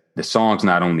 because the song's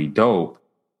not only dope,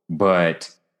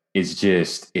 but it's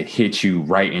just, it hits you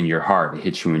right in your heart. It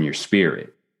hits you in your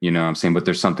spirit. You know what I'm saying? But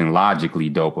there's something logically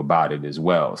dope about it as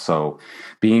well. So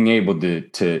being able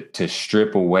to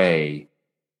strip away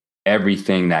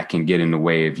everything that can get in the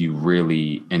way of you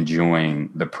really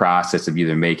enjoying the process of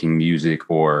either making music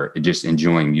or just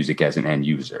enjoying music as an end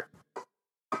user.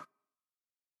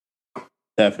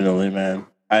 Definitely, man.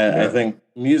 I think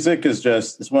music is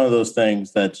just, it's one of those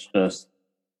things that's just,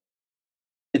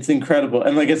 it's incredible.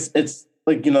 And like, it's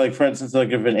like, you know, like for instance, like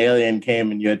if an alien came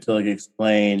and you had to like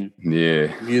explain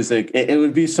music, it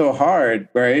would be so hard,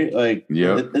 right? Like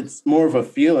it's more of a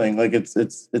feeling. Like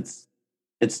it's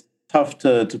tough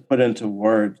to put into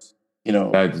words, you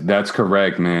know. That's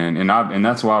correct, man. And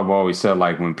that's why I've always said,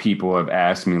 like, when people have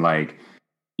asked me, like,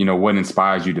 you know, what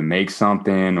inspires you to make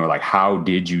something, or like, how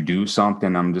did you do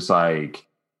something? I'm just like,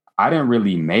 I didn't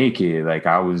really make it. Like,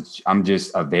 I'm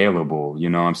just available, you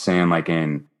know what I'm saying? Like,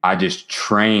 and I just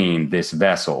trained this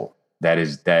vessel that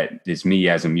is me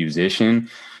as a musician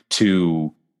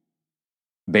to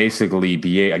basically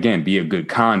be a good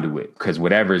conduit, because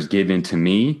whatever is given to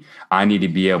me, I need to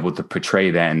be able to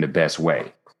portray that in the best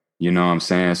way. You know what I'm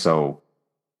saying? So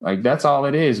like, that's all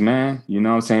it is, man. You know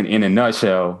what I'm saying? In a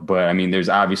nutshell. But I mean, there's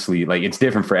obviously, like, it's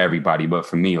different for everybody, but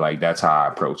for me, like, that's how I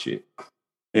approach it.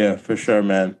 Yeah, for sure,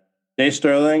 man. Jay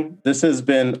Sterling, this has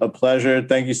been a pleasure.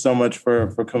 Thank you so much for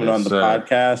coming on the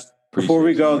podcast. Before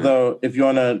we go, though, if you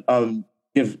want to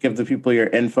give the people your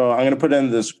info, I'm going to put it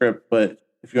in the script, but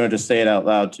if you want to just say it out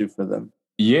loud too for them.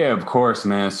 Yeah, of course,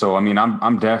 man. So, I mean,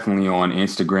 I'm definitely on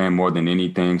Instagram more than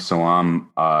anything. So I'm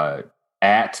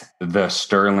at the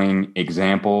Sterling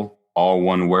Example, all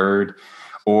one word.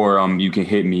 Or you can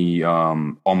hit me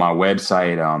on my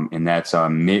website, and that's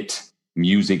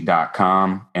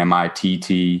mittmusic.com,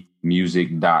 MITT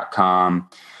music.com.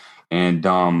 And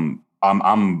I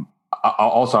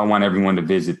want everyone to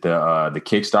visit the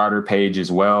Kickstarter page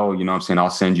as well. You know what I'm saying?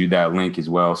 I'll send you that link as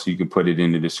well, so you can put it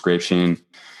in the description.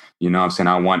 You know what I'm saying?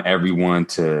 I want everyone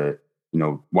to, you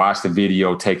know, watch the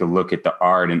video, take a look at the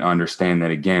art, and understand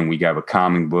that, again, we got a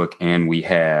comic book and we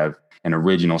have an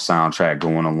original soundtrack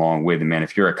going along with it, man.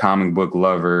 If you're a comic book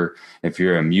lover, if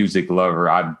you're a music lover,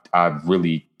 I've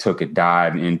really took a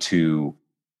dive into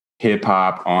hip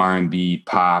hop, R&B,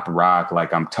 pop, rock.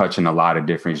 Like, I'm touching a lot of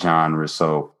different genres.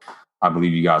 So I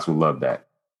believe you guys will love that.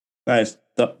 Nice.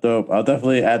 Dope. I'll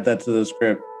definitely add that to the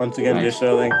script. Once again, Jay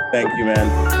Sterling, thank you,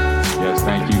 man. Yes,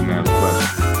 thank you, man.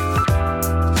 Pleasure.